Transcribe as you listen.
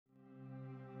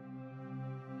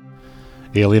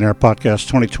Alien Air Podcast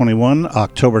 2021,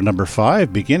 October number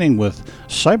 5, beginning with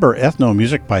Cyber Ethno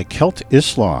Music by Celt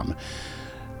Islam.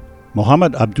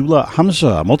 Mohammed Abdullah Hamza,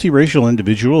 a multiracial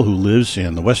individual who lives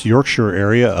in the West Yorkshire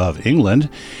area of England,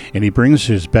 and he brings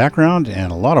his background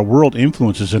and a lot of world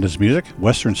influences in his music,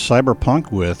 Western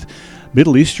cyberpunk with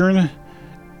Middle Eastern,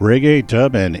 reggae,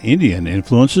 dub, and Indian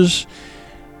influences.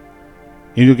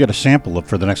 And you'll get a sample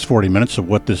for the next 40 minutes of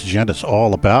what this gent is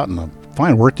all about and the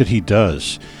fine work that he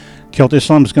does. Celt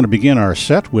Islam is going to begin our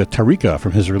set with Tarika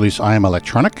from his release I Am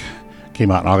Electronic.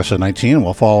 Came out in August of 19, and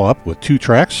we'll follow up with 2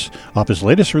 tracks off his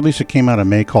latest release that came out in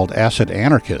May called Acid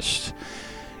Anarchist.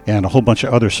 And a whole bunch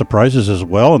of other surprises as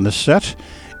well in this set.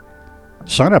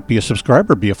 Sign up, be a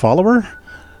subscriber, be a follower.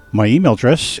 My email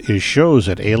address is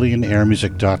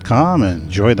shows@alienairmusic.com, and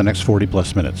enjoy the next 40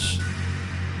 plus minutes.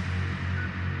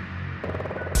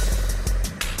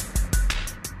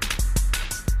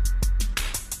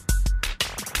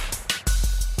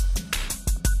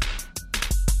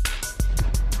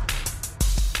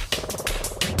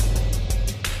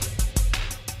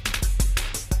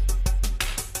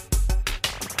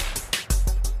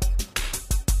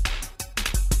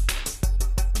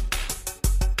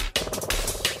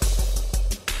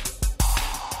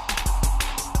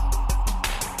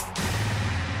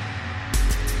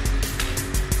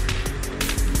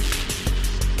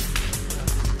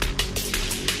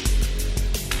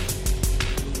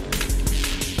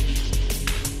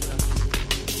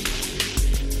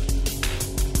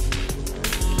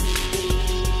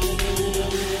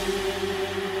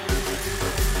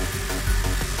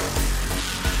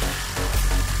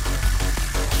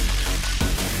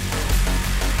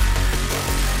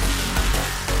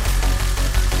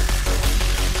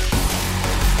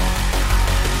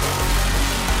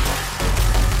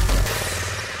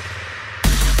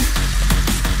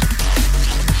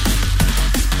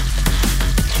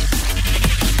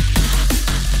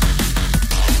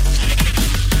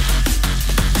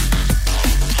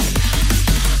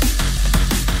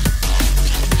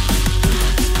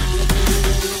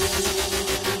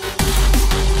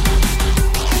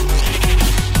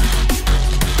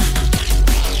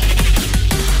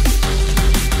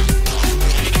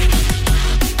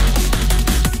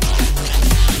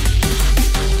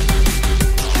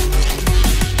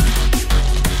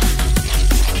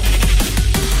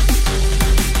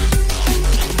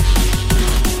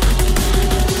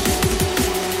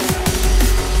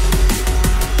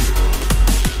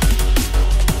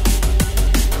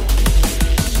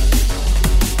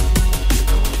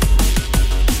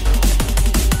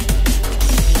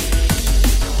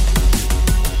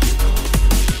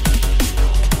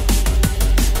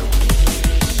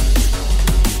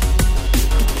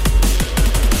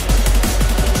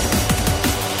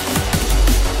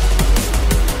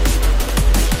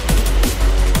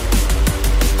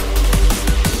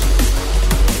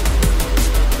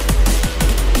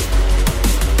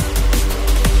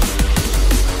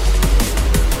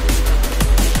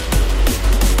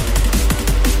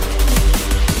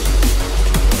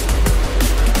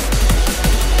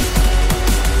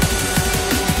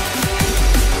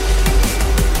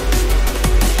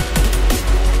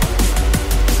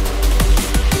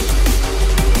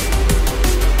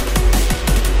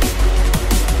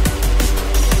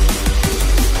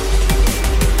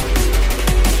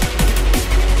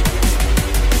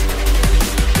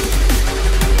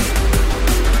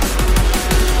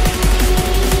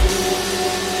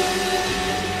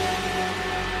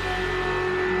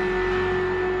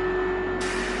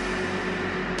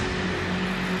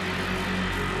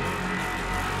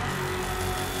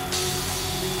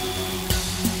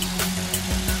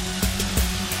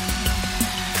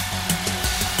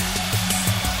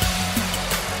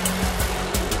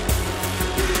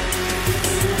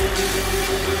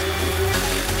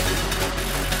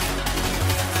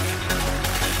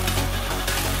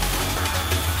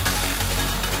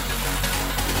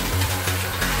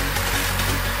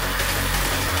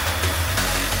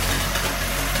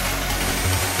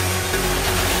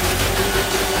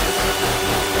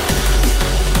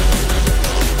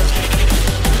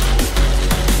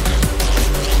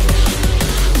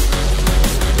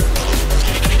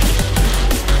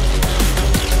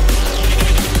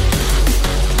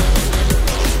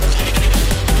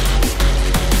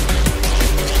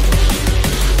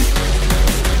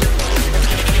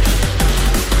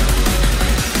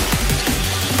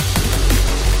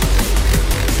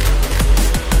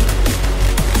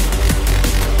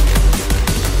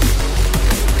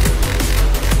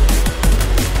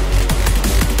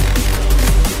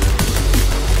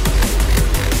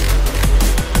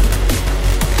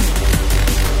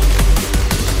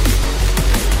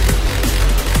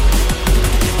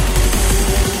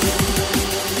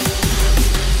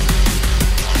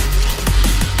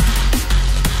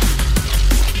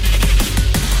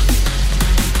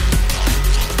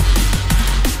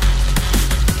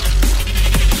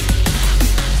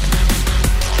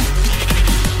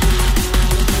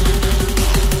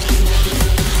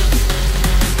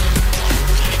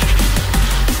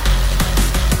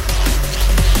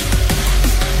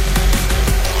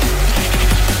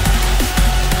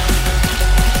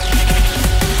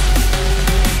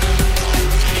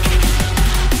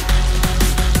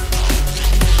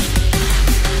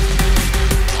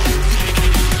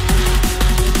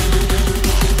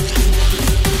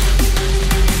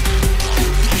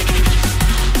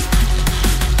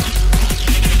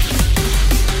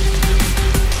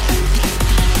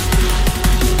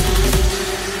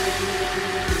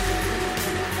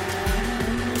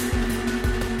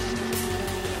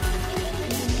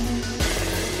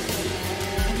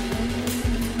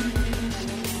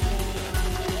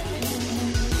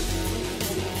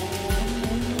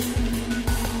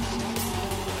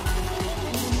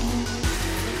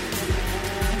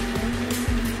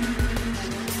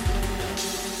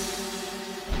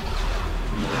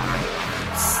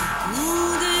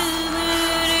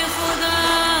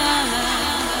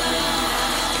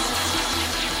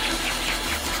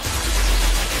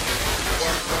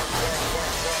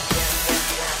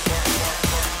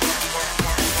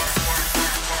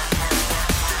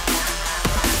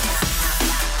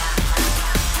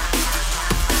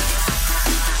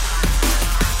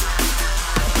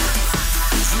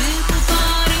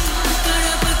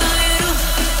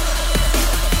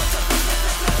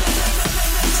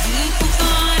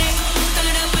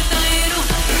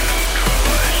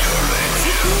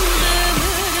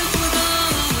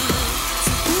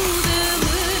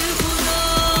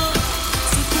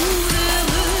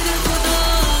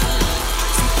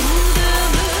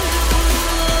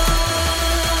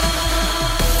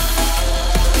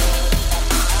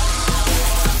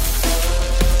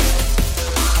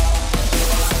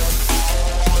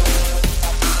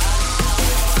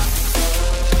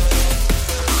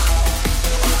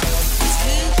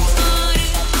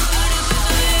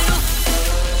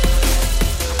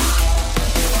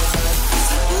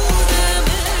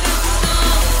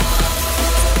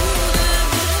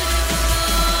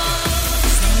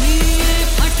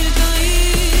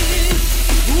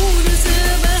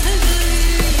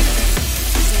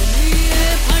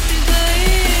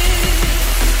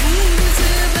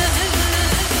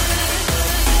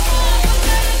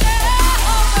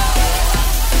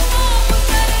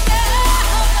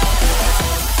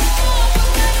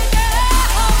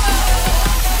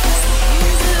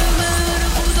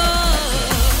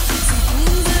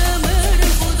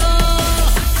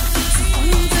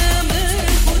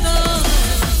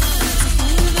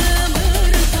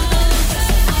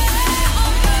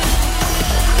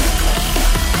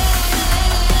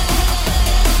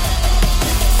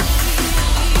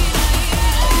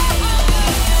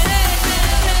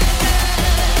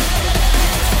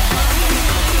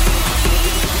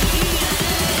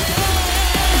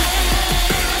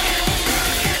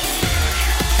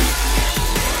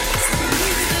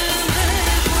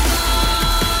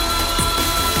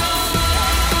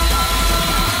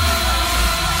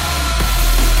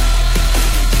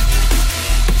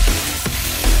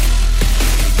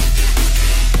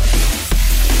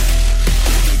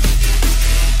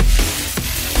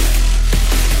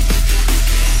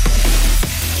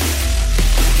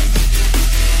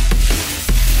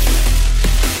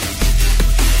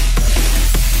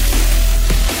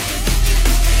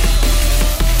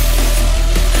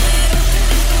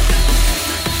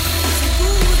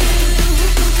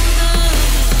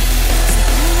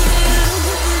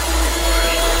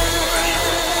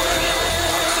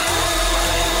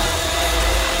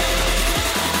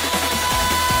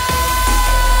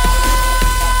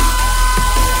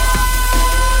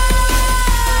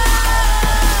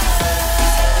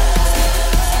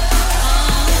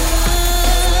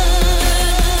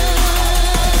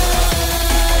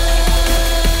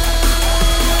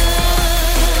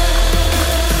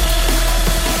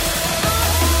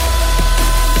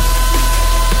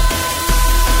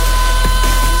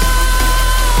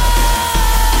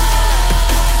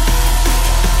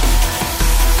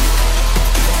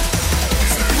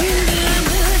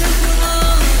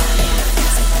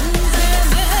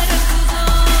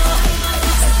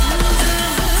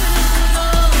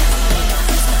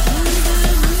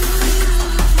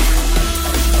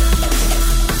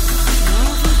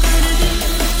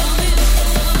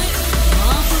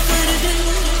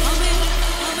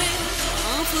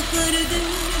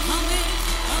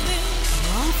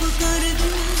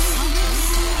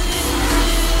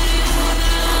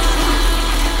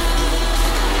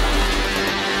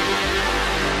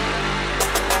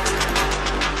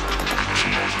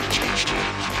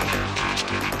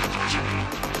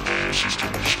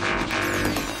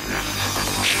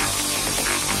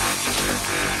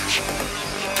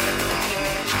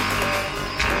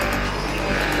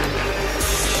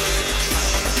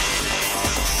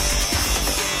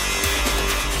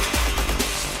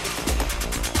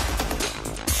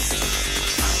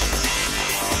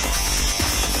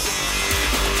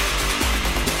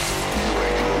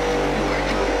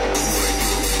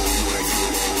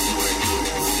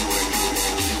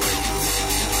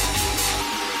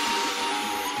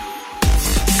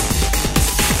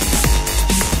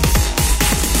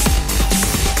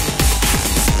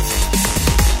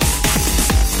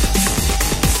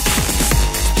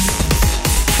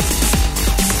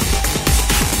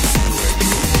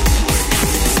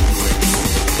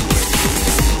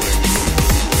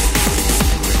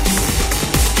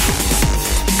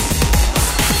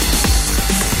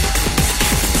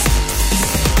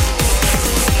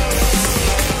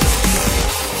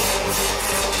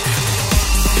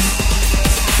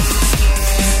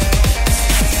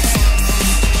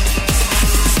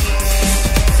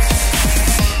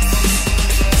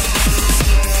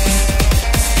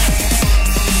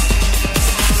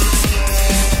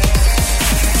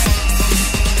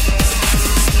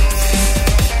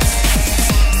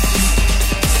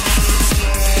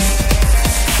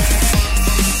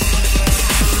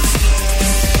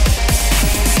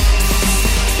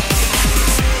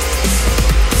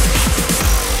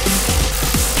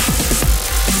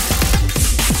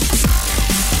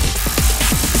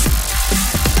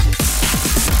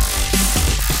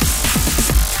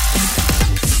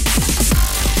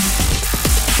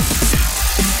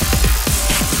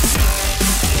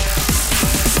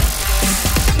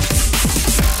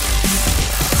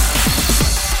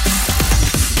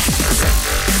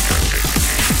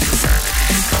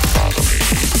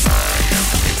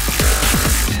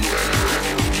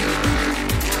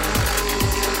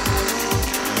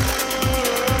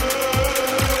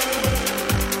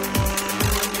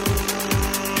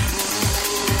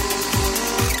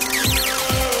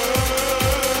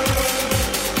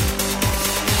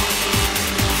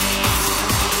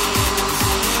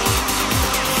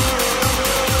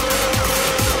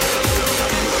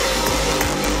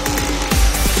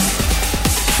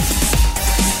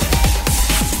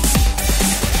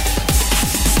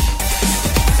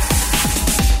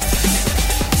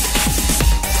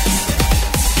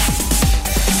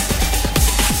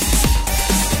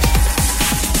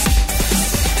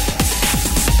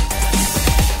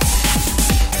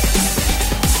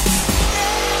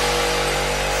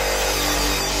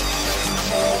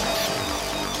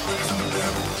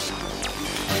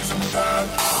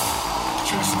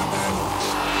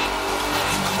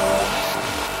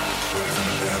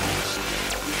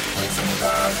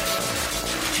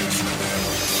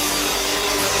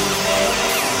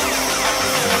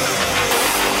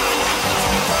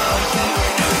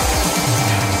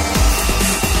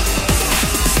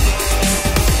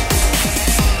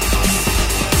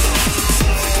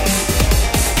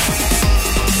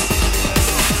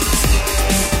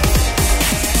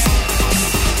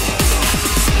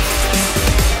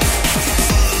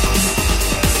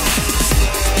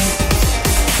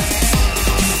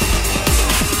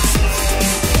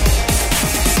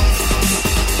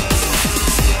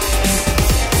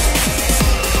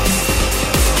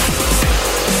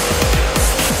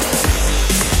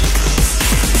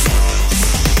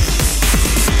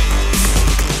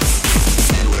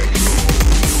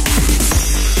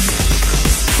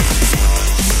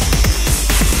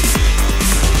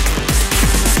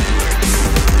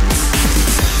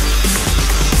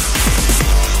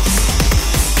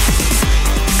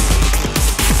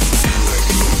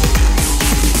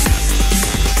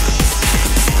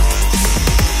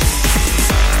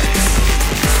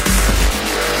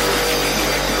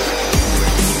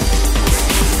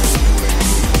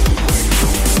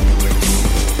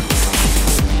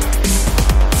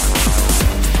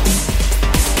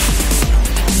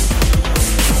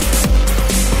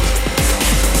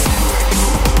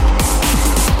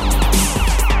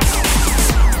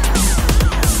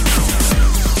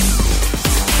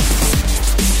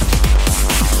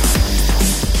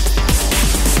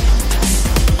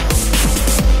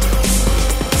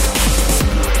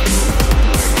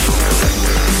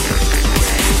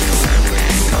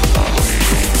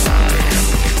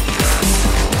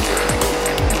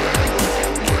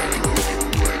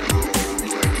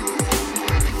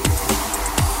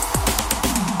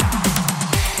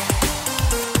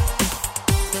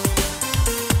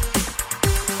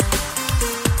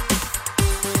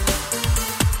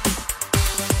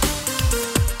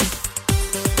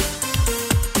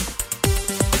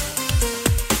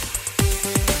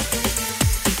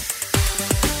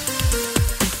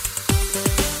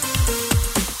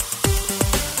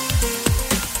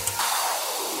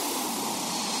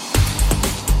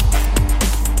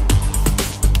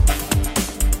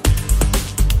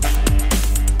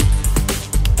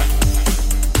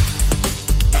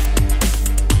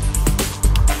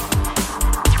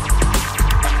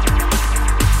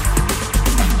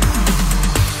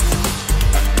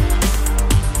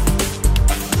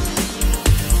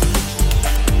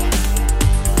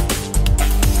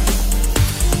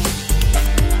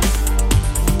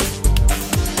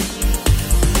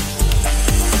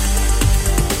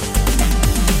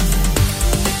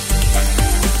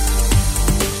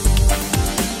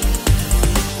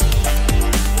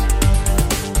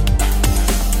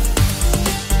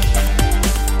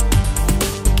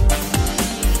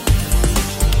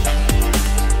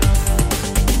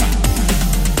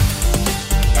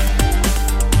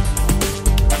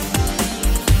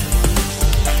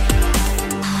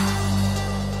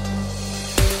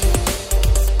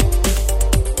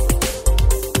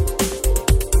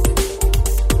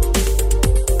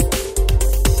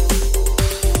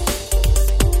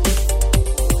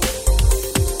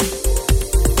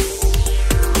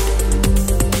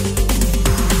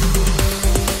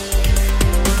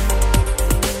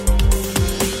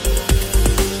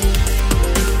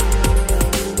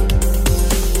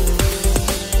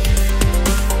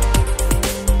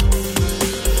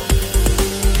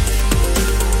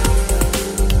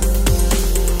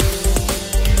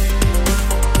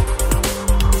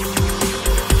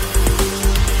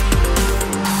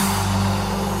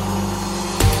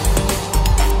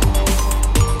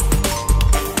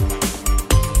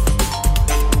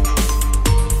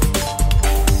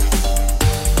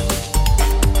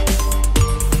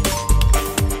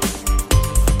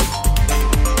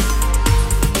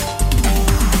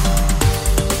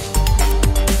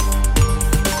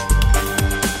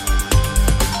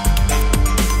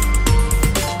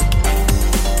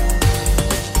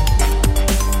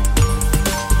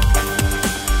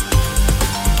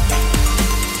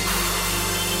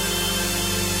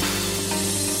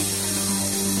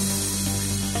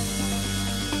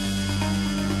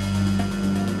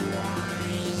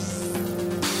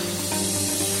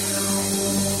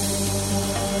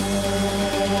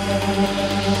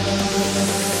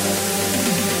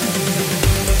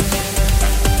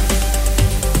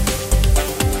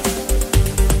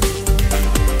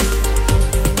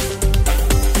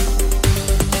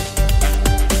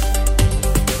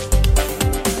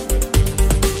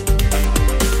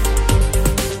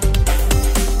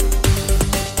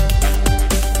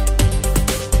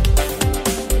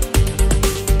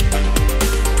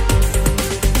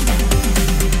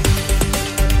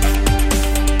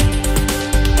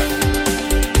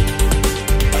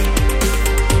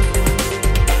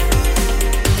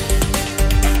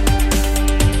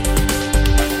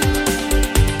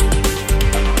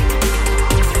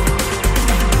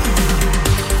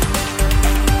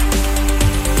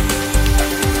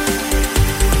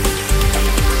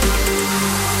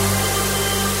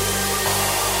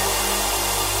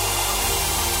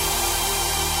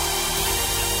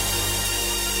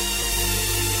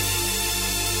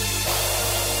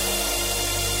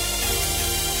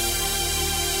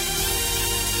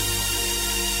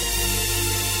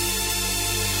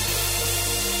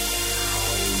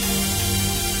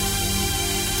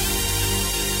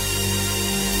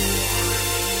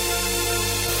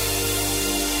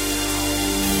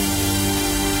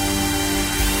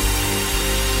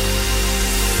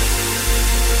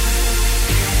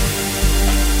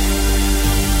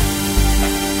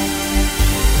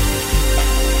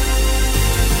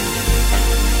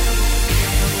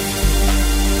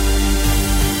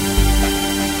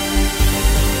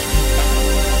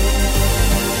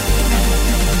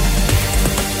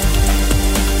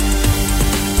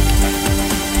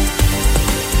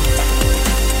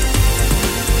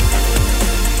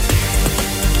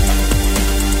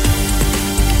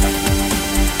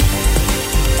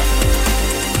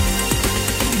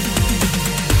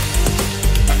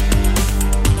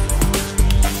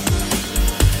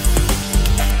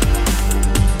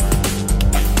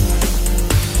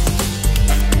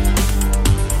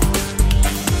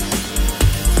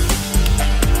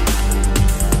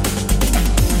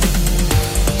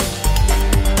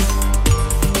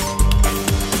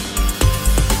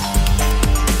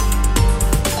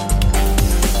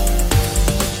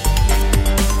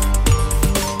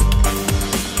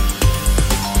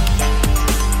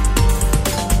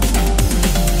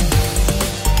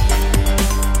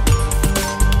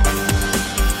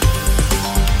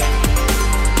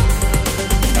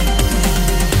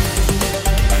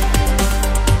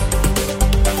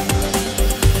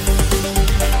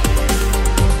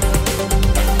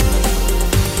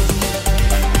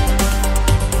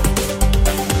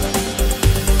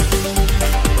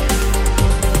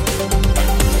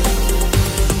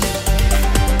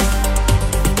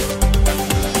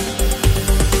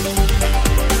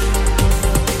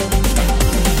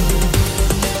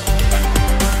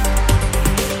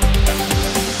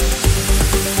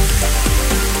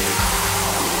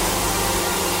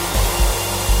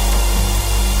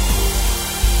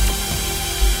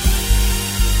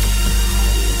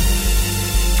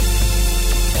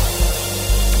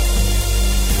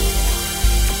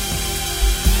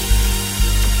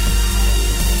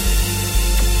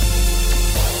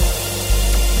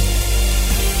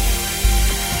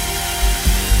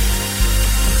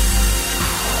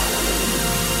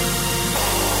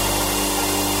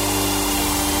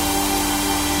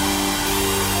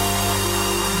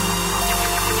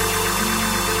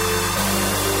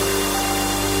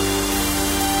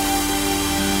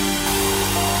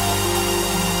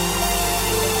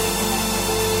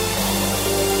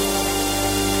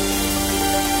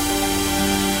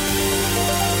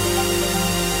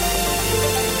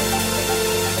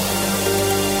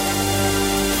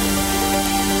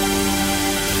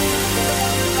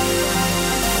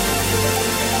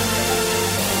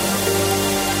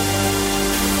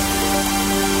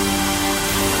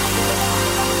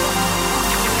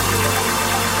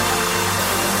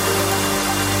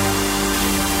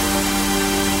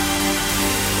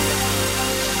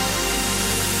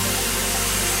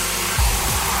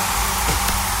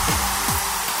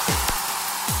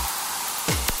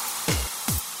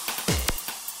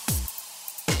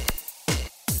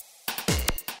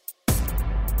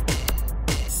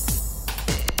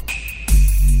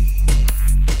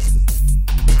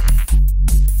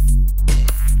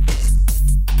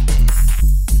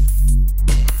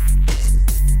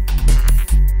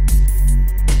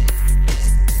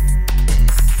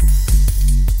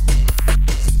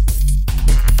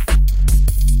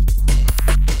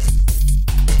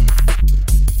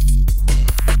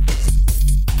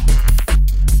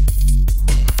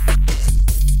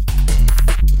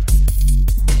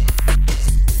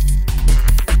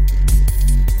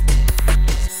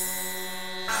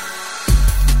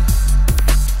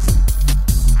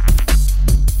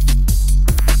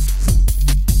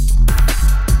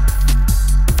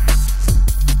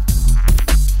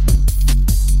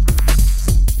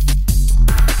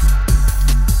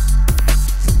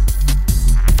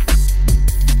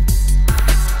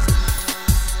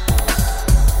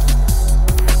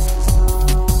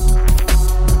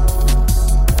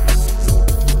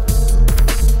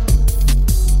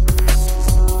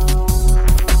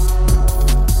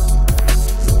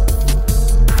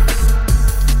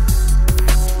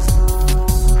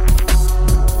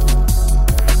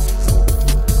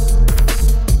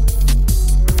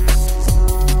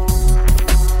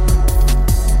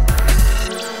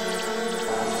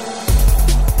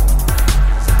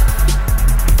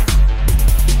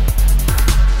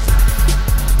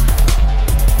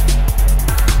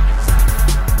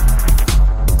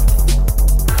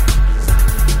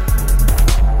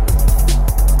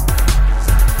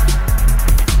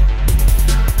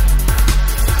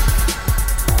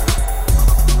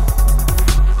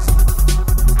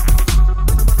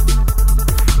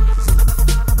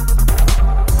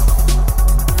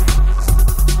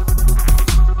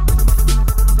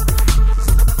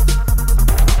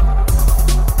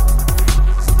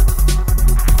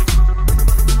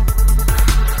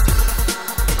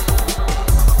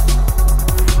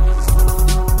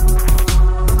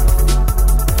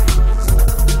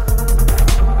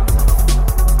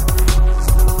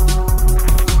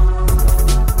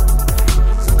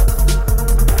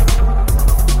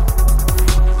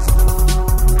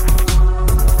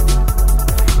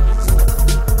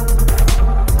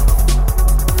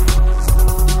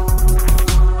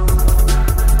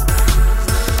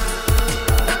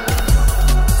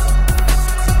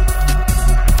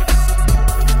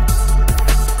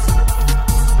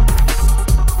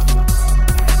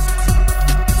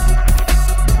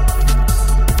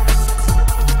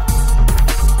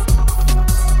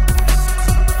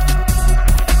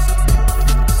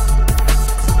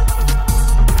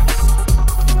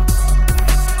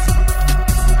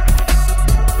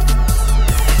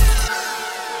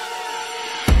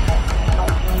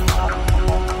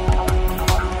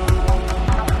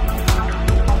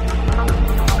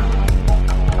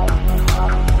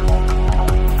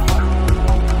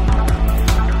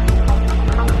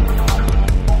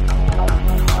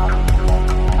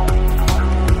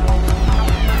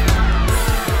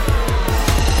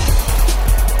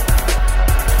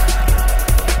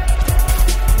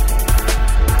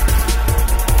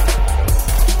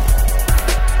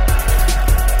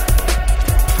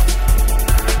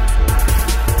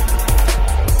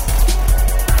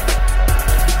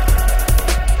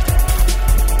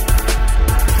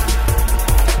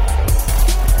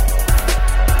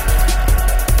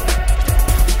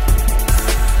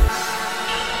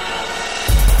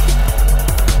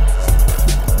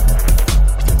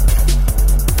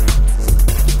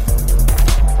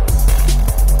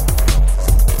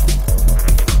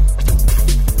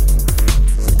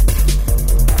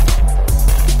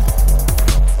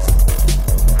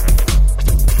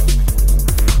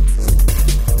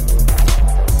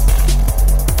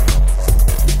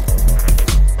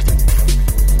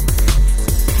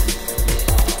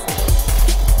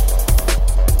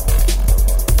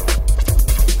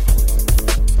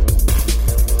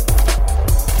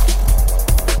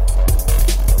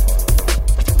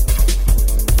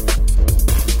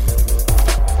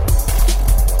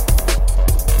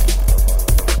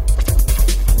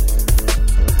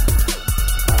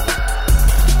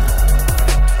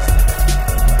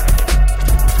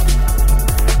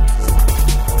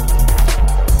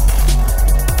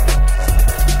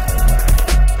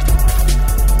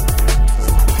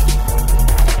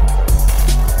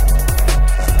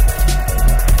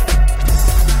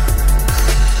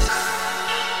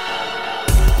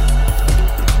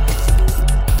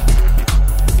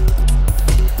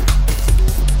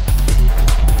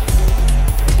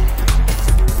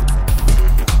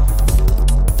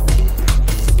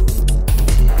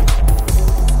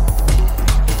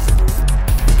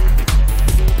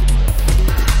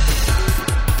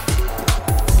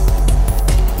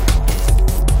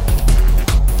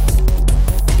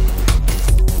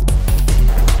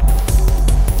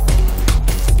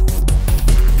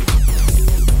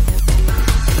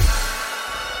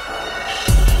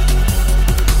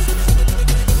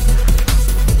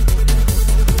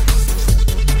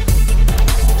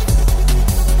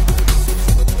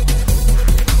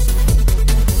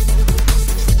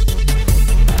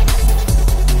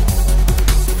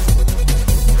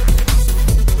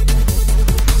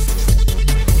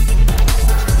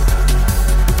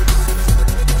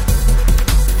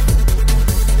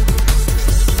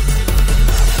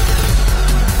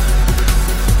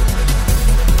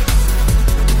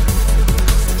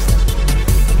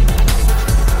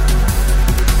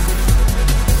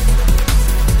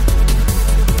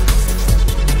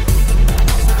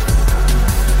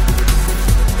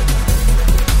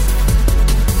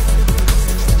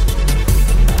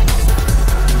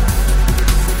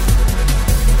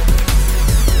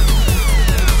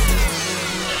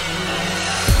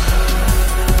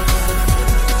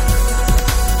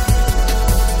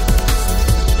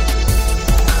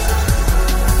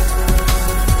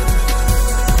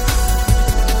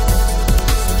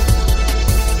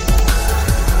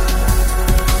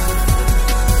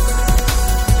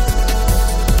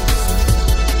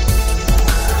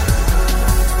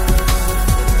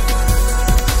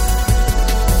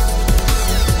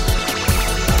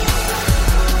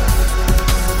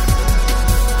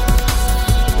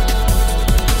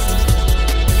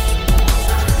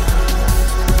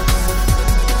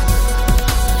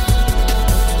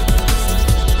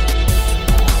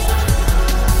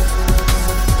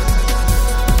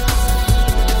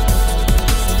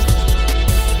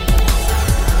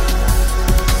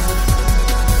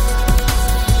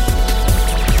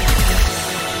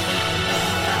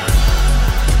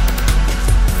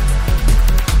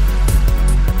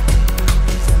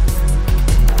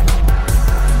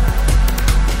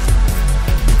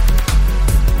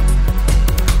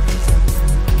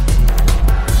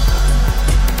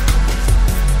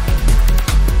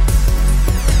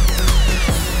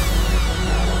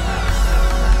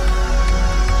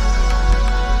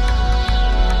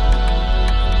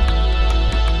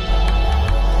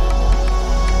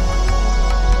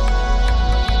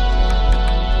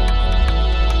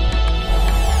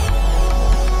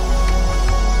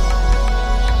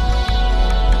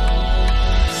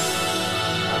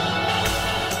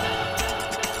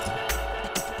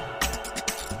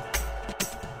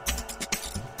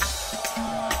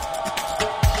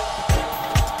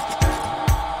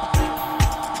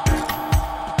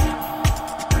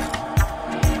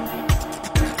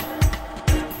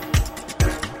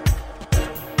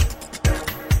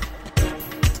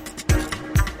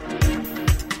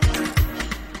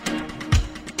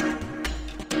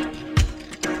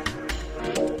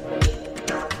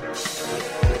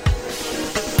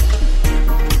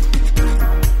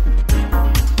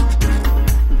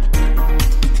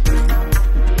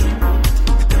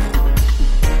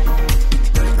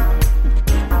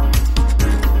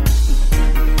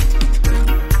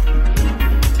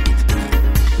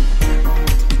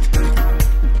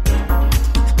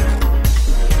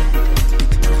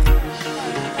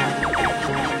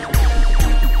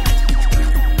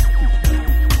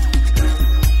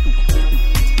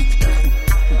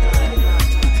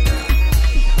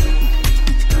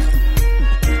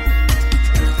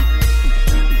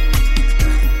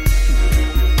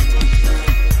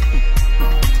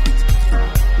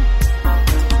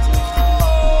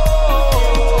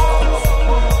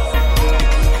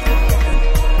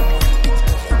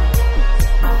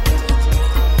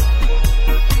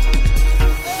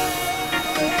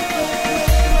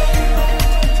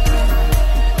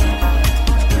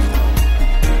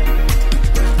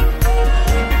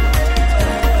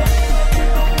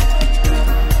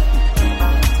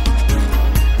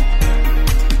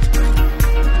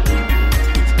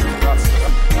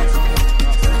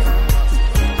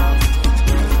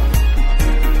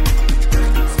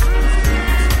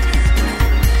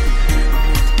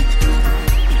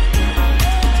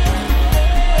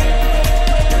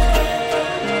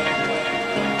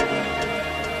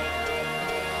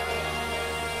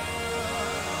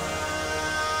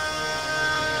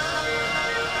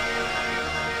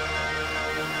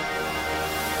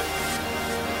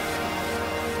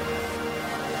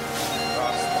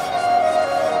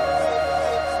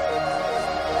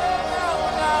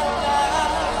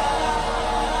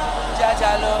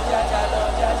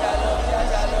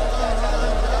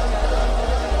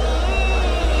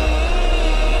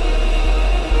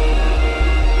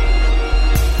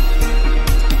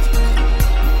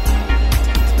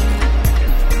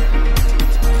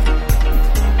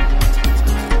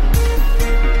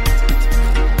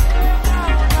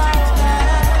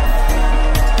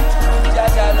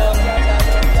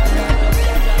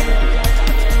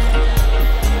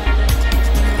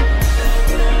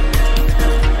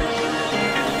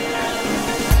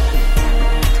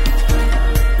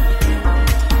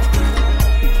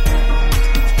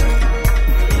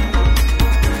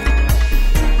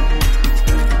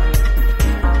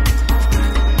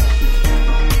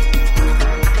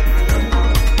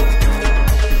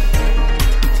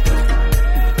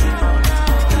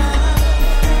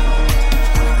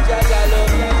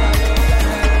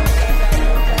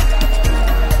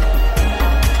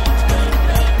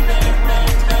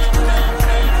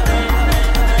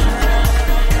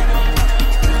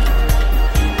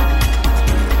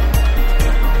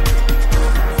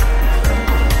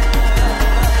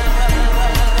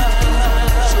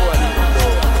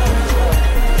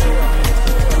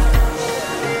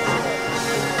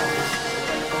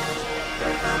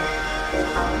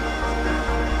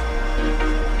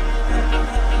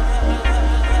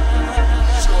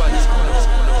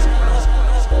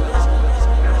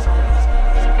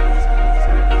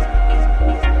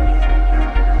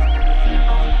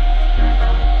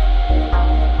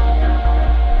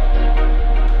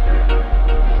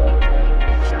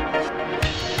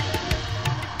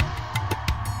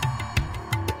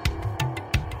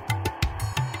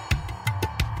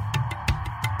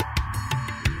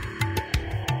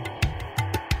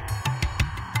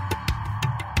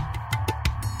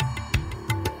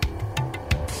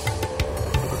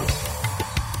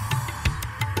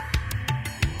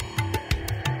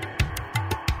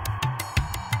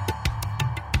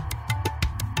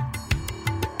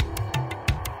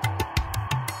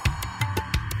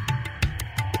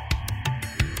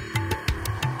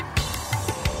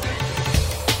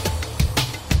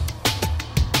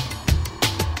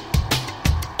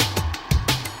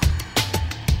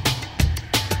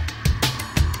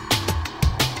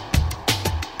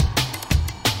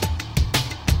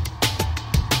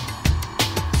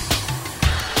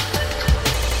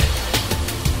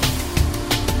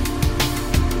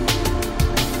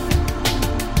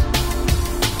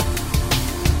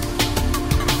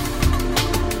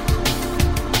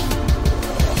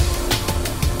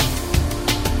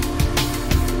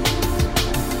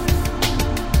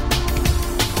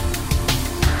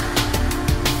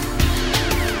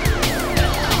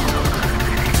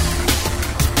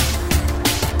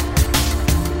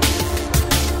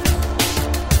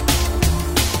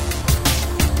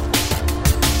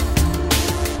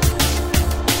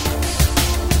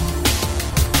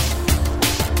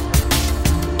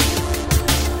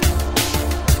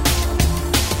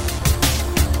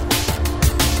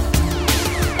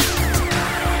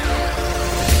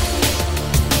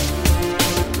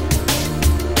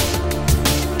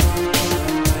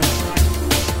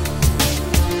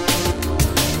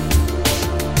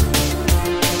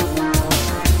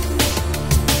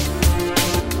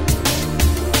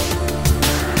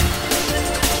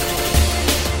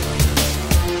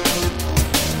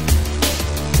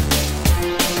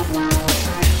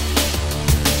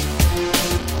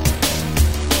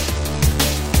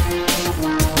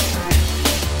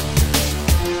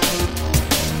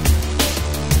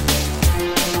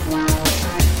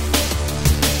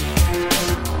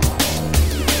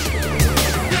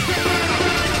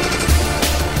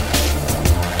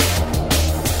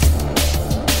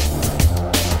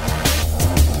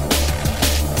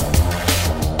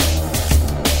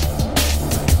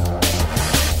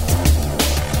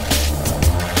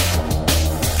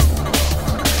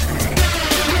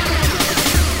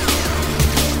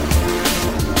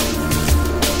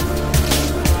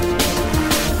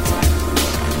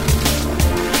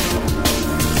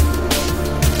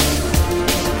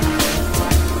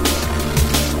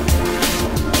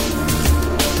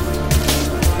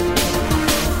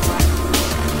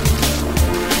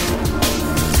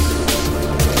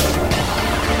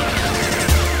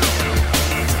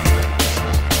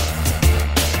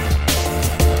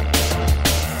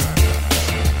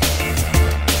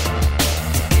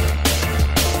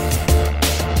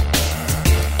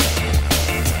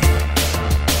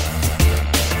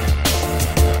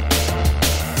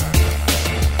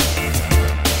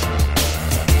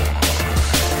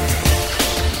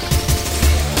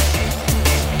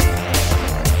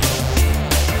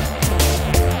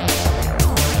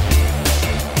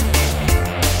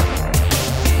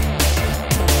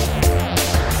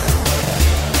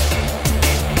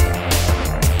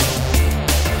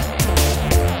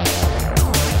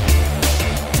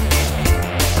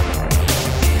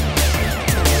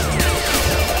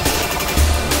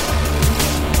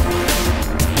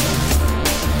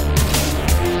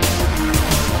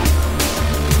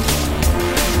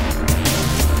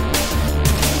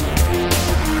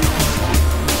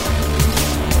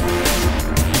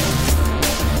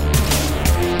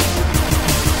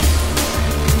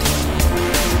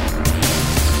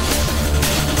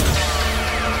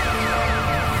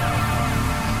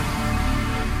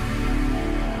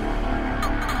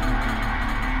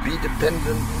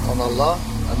 on Allah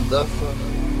and therefore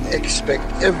expect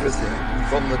everything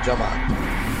from the Jamaat.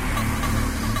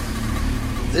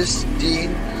 This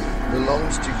deen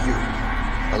belongs to you.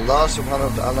 Allah subhanahu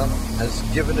wa ta'ala has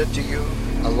given it to you.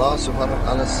 Allah subhanahu wa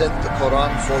ta'ala sent the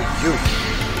Quran for you.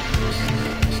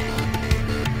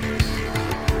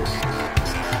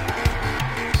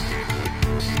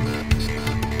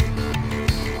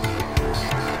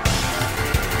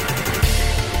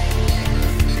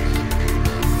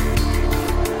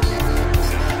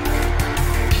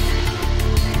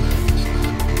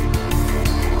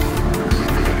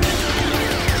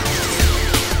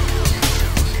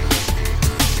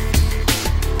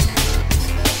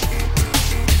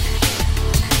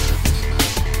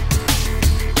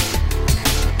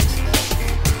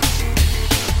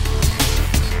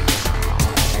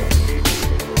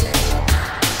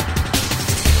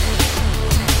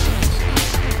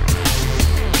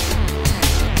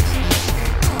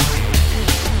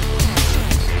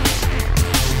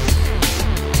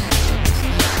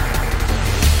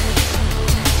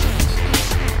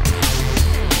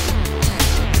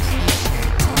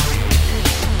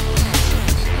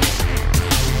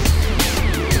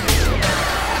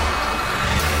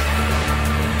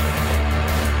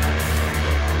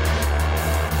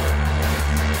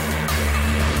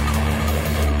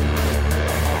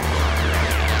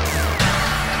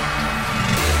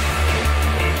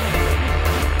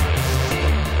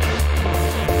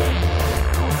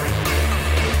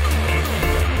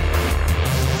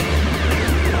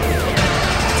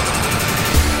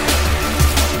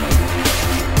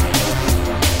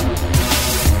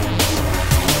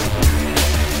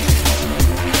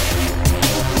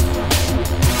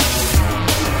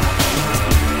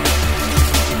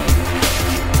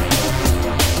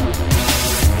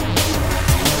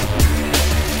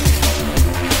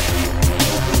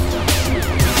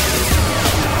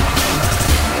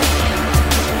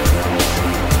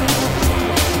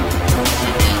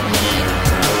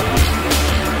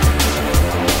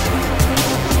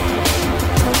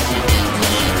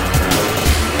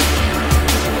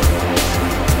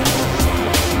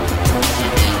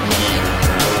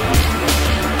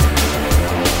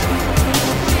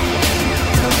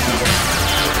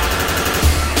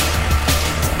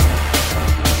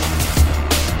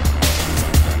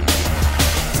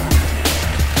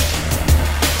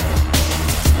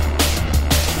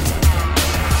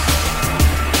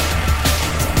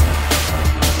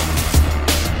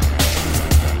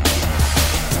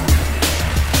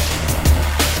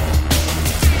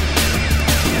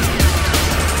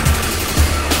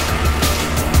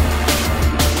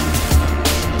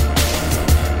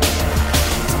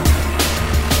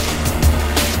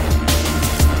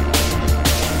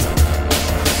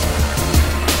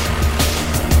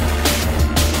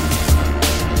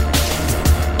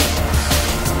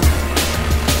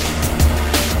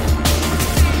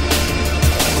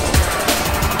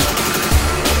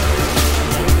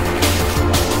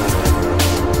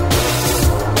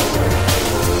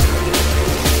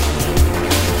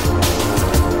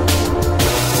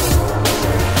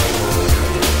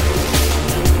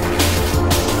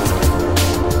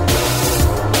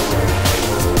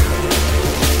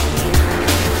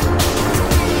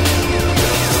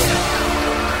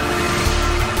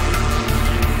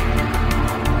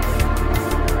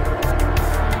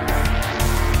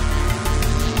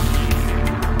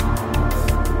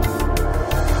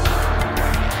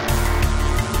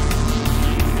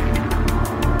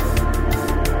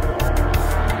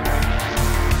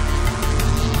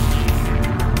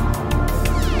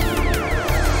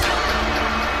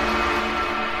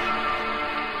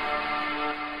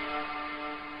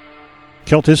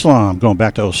 Celt Islam, going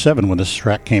back to 07 when this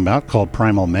track came out, called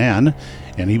Primal Man,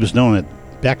 and he was known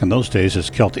back in those days as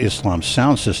Celt Islam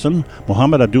Sound System.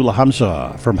 Muhammad Abdullah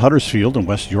Hamza from Huddersfield in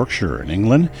West Yorkshire in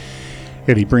England.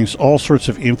 And he brings all sorts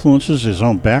of influences, his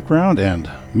own background, and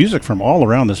music from all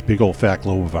around this big old fat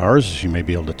globe of ours, as you may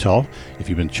be able to tell if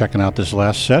you've been checking out this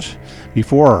last set.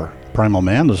 Before Primal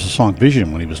Man, there's the song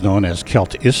Vision, when he was known as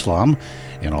Celt Islam,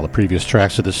 and all the previous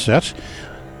tracks of this set.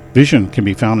 Vision can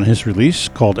be found in his release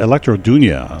called Electro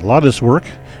Dunya. A lot of this work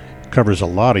covers a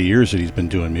lot of years that he's been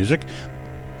doing music.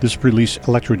 This release,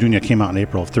 Electro Dunya, came out in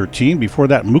April of 13. Before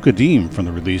that, Mukadim from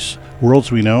the release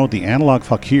Worlds We Know, The Analog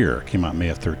Fakir, came out in May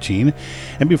of 13.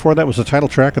 And before that was the title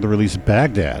track of the release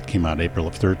Baghdad, came out in April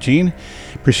of 13.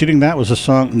 Preceding that was the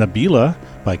song Nabila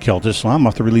by Celt Islam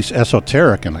off the release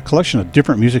Esoteric, and a collection of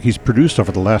different music he's produced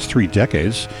over the last 3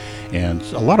 decades. And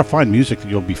a lot of fine music that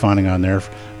you'll be finding on there.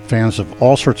 Fans of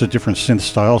all sorts of different synth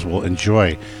styles will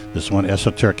enjoy this one.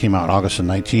 Esoteric came out in August of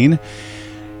 19.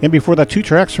 And before that, 2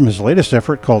 tracks from his latest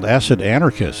effort called Acid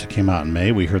Anarchist. It came out in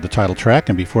May. We heard the title track,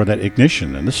 and before that,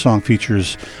 Ignition. And this song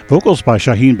features vocals by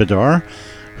Shaheen Badar,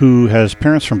 who has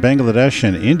parents from Bangladesh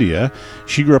and India.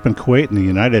 She grew up in Kuwait and the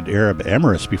United Arab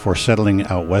Emirates before settling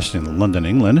out west in London,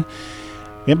 England.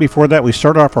 And before that, we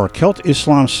start off our Celt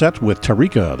Islam set with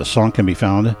Tariqa. The song can be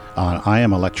found on I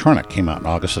Am Electronic, came out in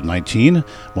August of 19.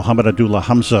 Muhammad Abdullah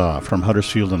Hamza from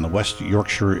Huddersfield in the West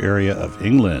Yorkshire area of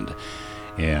England.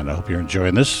 And I hope you're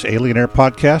enjoying this Alien Air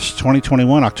Podcast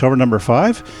 2021, October number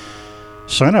 5.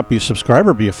 Sign up, be a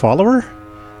subscriber, be a follower.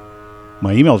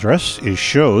 My email address is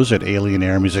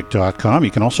shows@alienairmusic.com.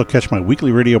 You can also catch my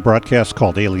weekly radio broadcast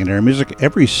called Alien Air Music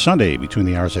every Sunday between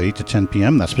the hours of 8 to 10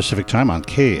 p.m. That specific time on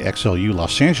KXLU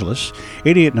Los Angeles,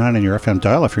 88.9 in your FM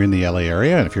dial if you're in the LA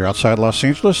area. And if you're outside Los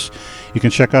Angeles, you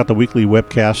can check out the weekly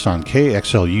webcast on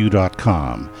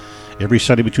KXLU.com. Every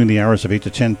Sunday between the hours of 8 to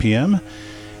 10 p.m.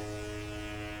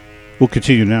 We'll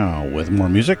continue now with more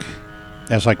music,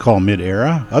 as I call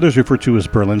mid-era. Others refer to as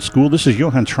Berlin School. This is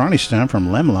Johan Tranistam from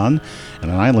Lemland, and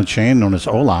an island chain known as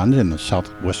Åland in the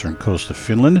southwestern coast of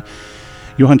Finland.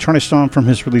 Johan Tranistam from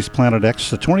his release Planet X,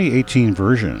 the 2018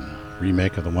 version,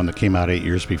 remake of the one that came out 8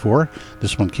 years before.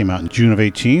 This one came out in June of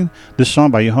 18. This song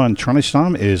by Johan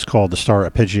Tranistam is called The Star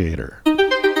Arpeggiator.